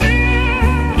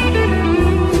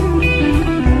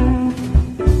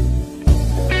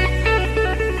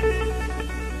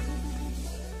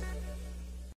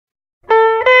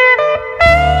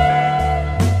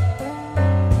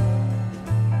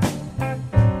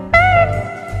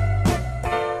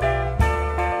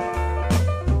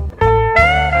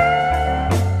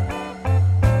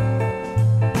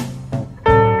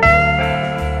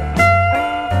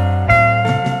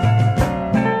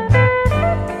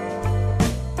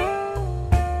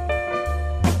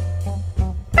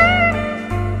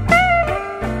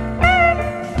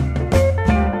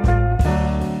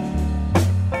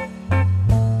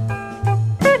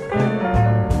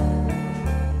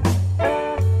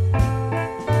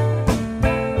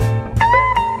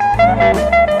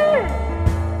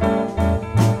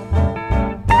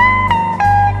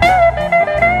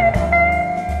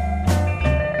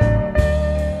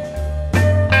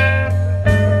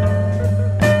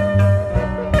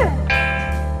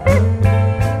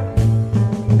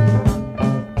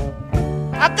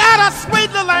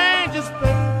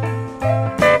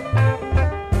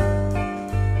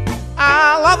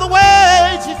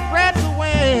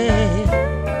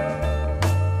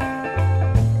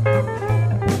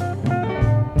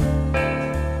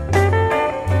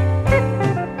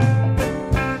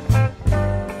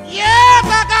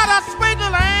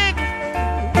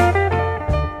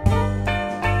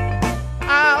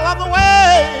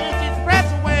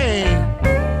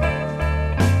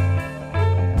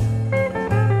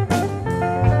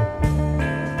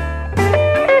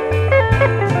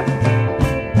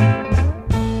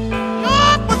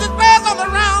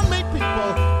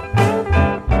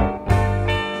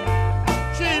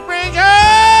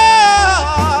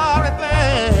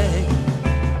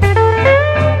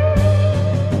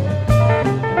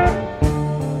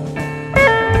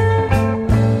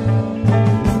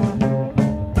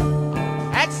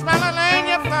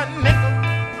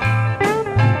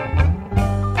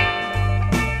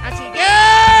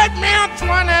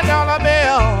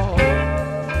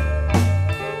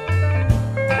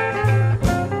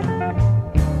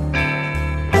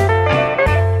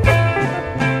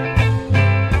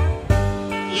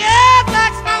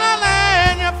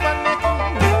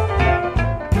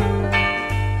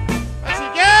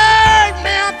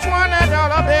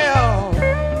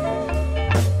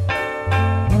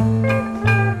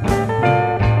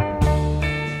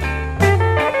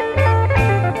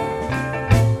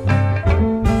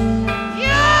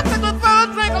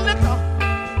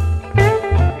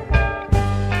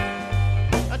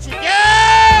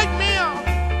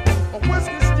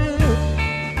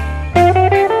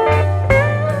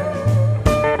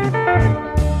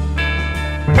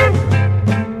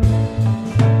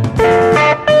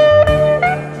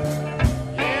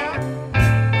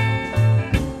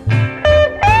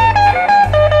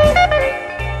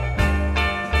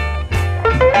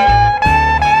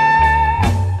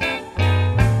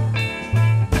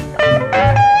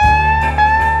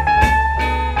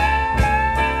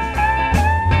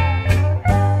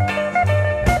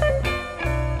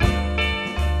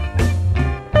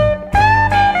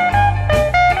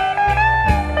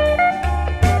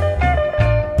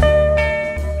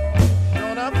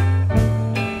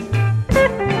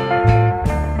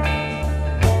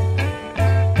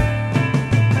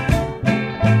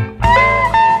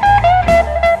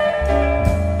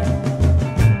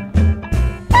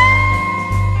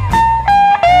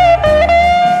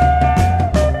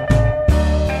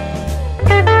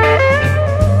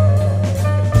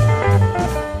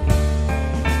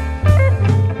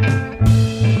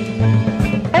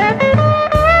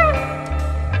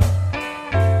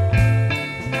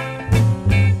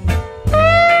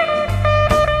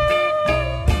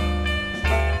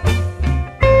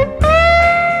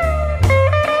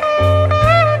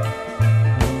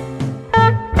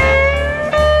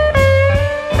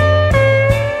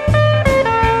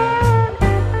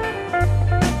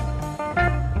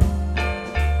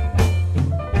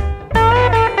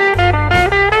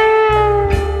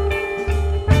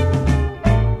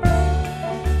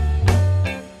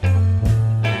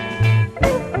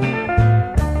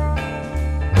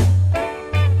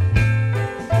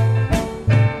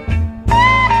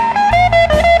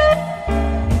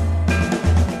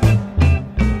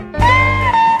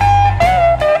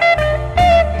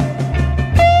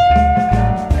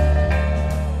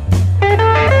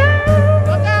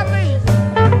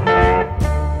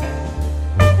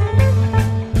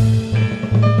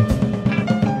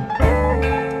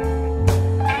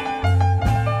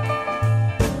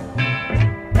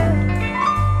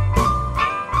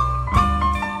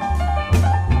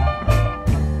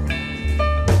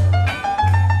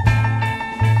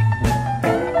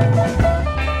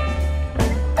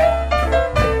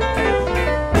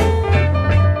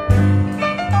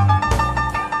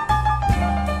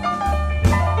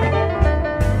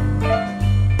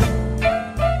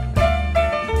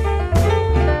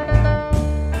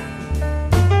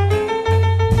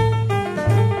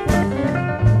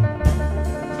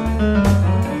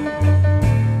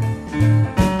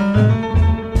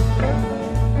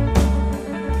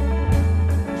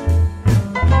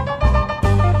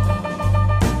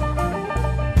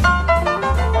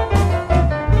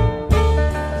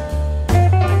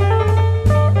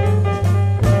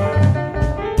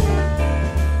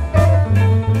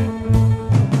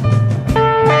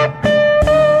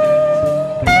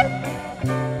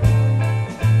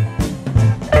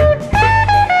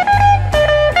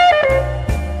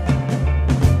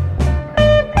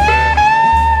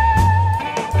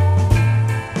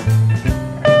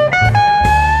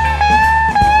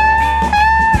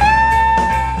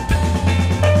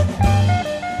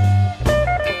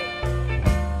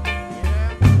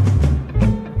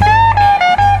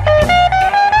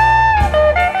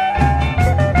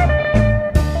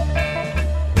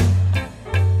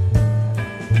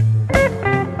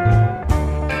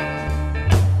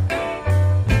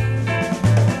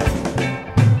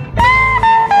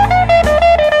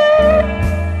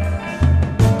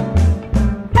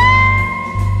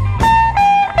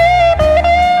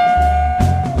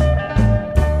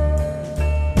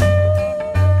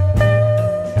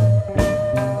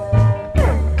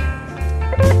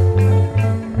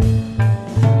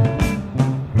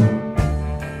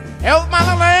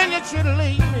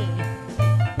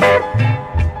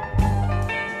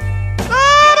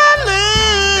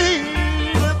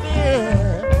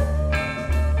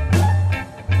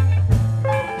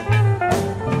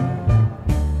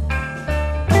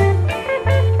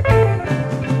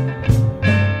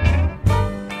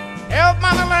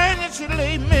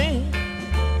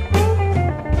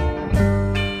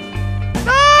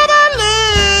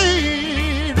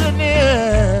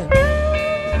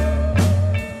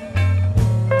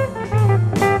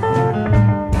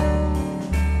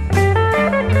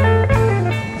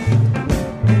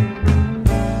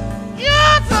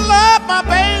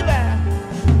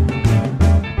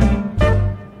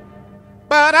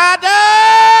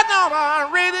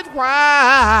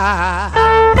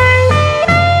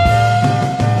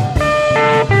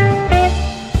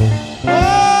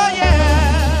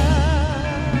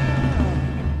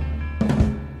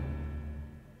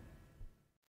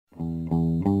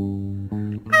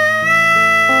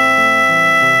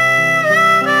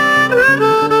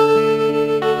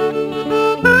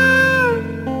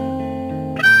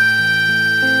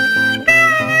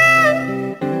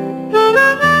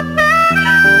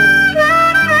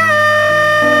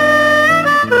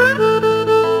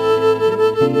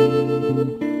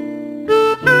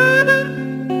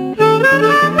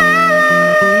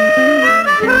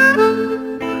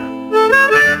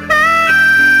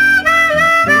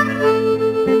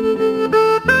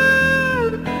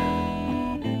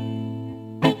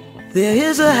 There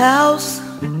is a house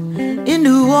in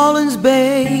New Orleans,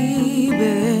 baby,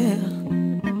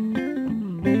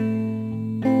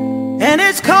 and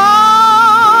it's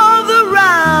called the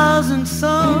Rising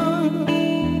Sun.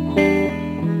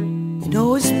 You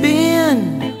know it's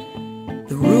been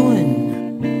the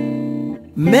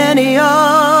ruin many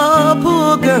a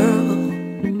poor girl.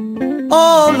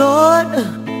 Oh Lord,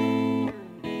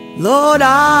 Lord,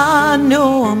 I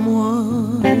know I'm one.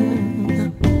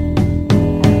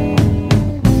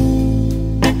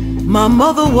 My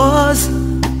mother was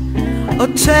a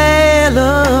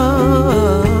tailor.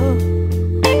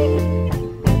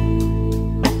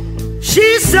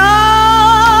 She sewed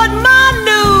my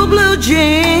new blue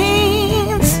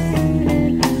jeans.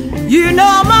 You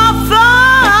know my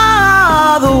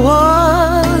father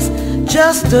was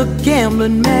just a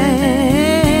gambling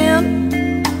man,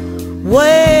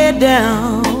 way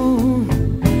down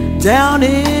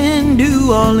in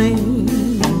New Orleans.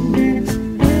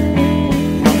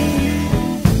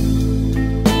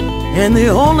 And the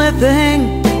only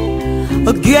thing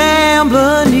a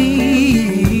gambler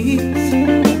needs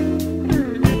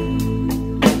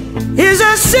is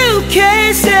a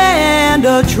suitcase and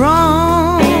a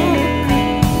trunk.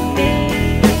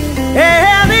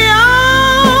 And the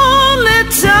only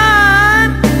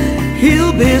time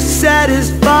he'll be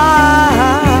satisfied,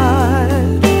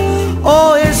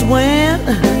 oh, is when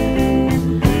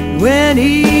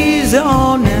he's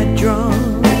on that drum.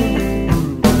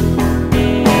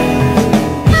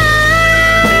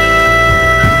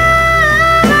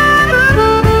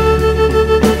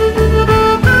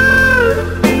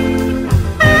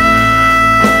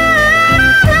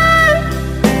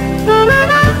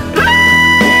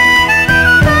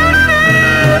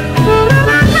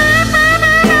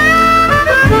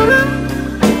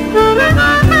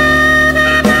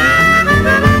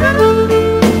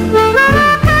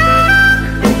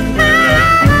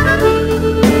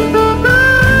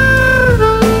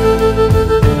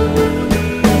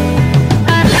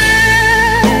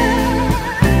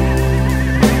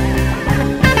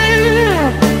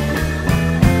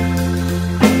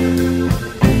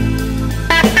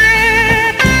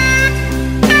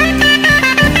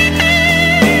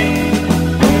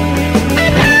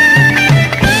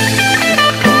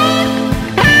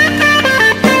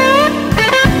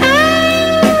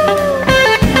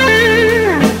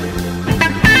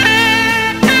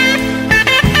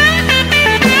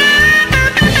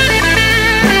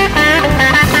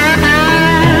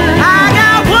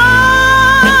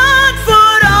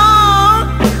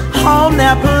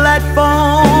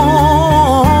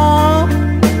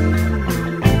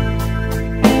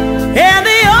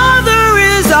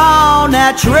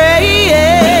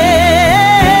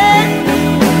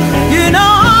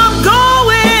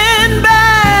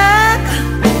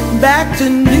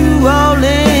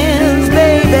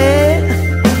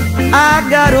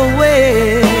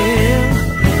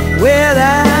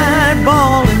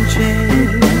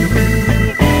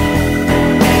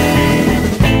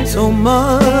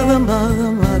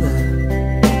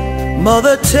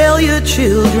 Mother, tell your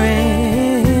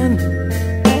children,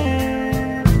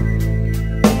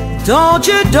 don't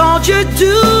you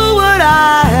do what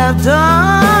I have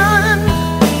done.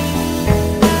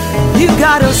 You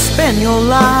gotta spend your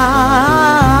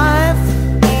life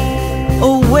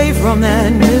away from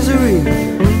that misery.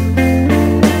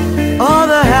 Oh,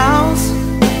 the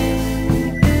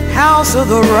house of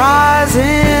the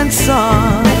rising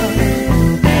sun.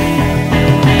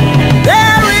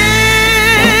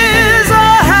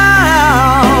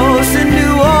 In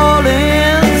New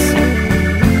Orleans,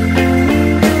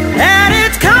 and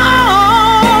it's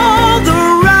called the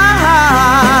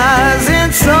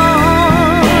Rising Sun.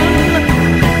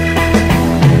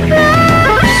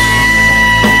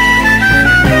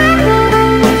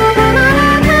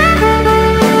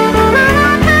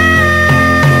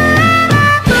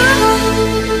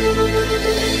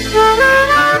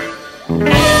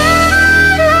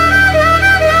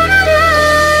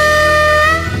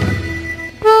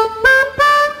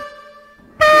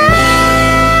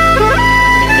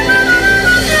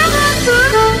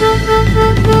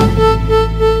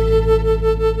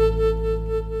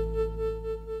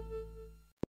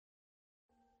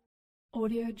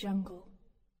 Audio Jungle.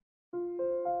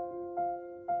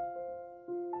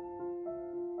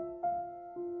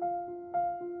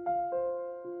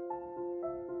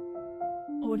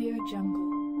 Audio Jungle.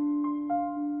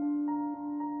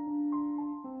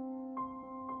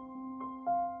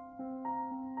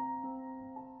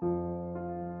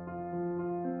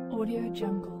 Audio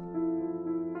Jungle.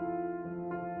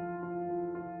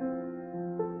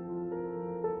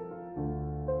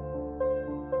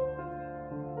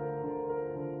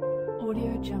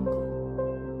 Audio Jungle.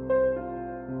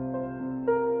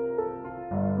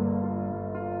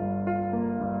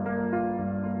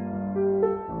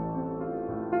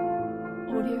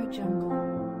 Audio Jungle.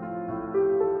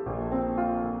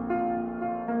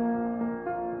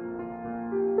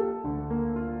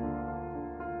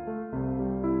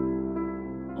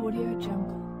 Audio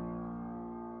Jungle.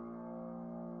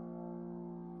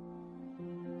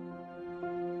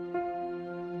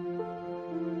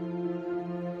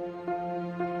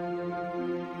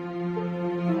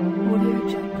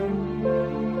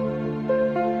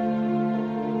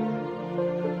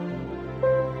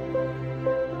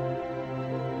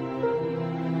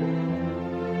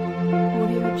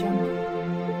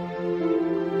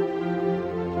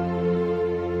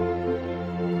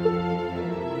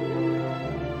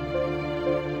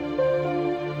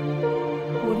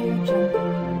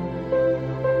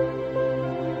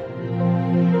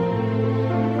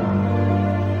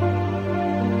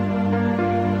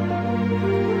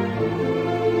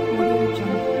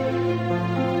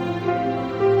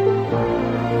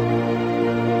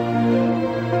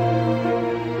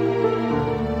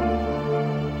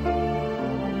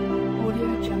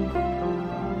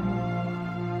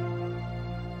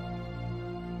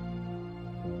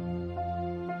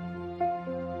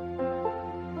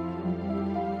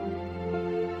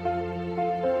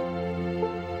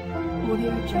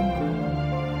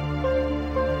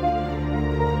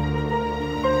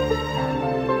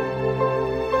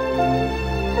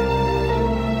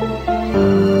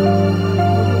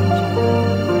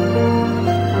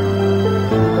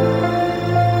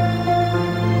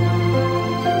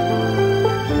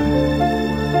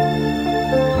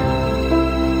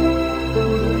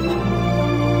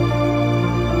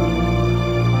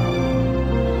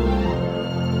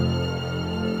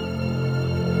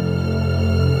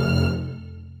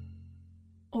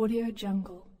 Audio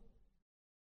Jungle.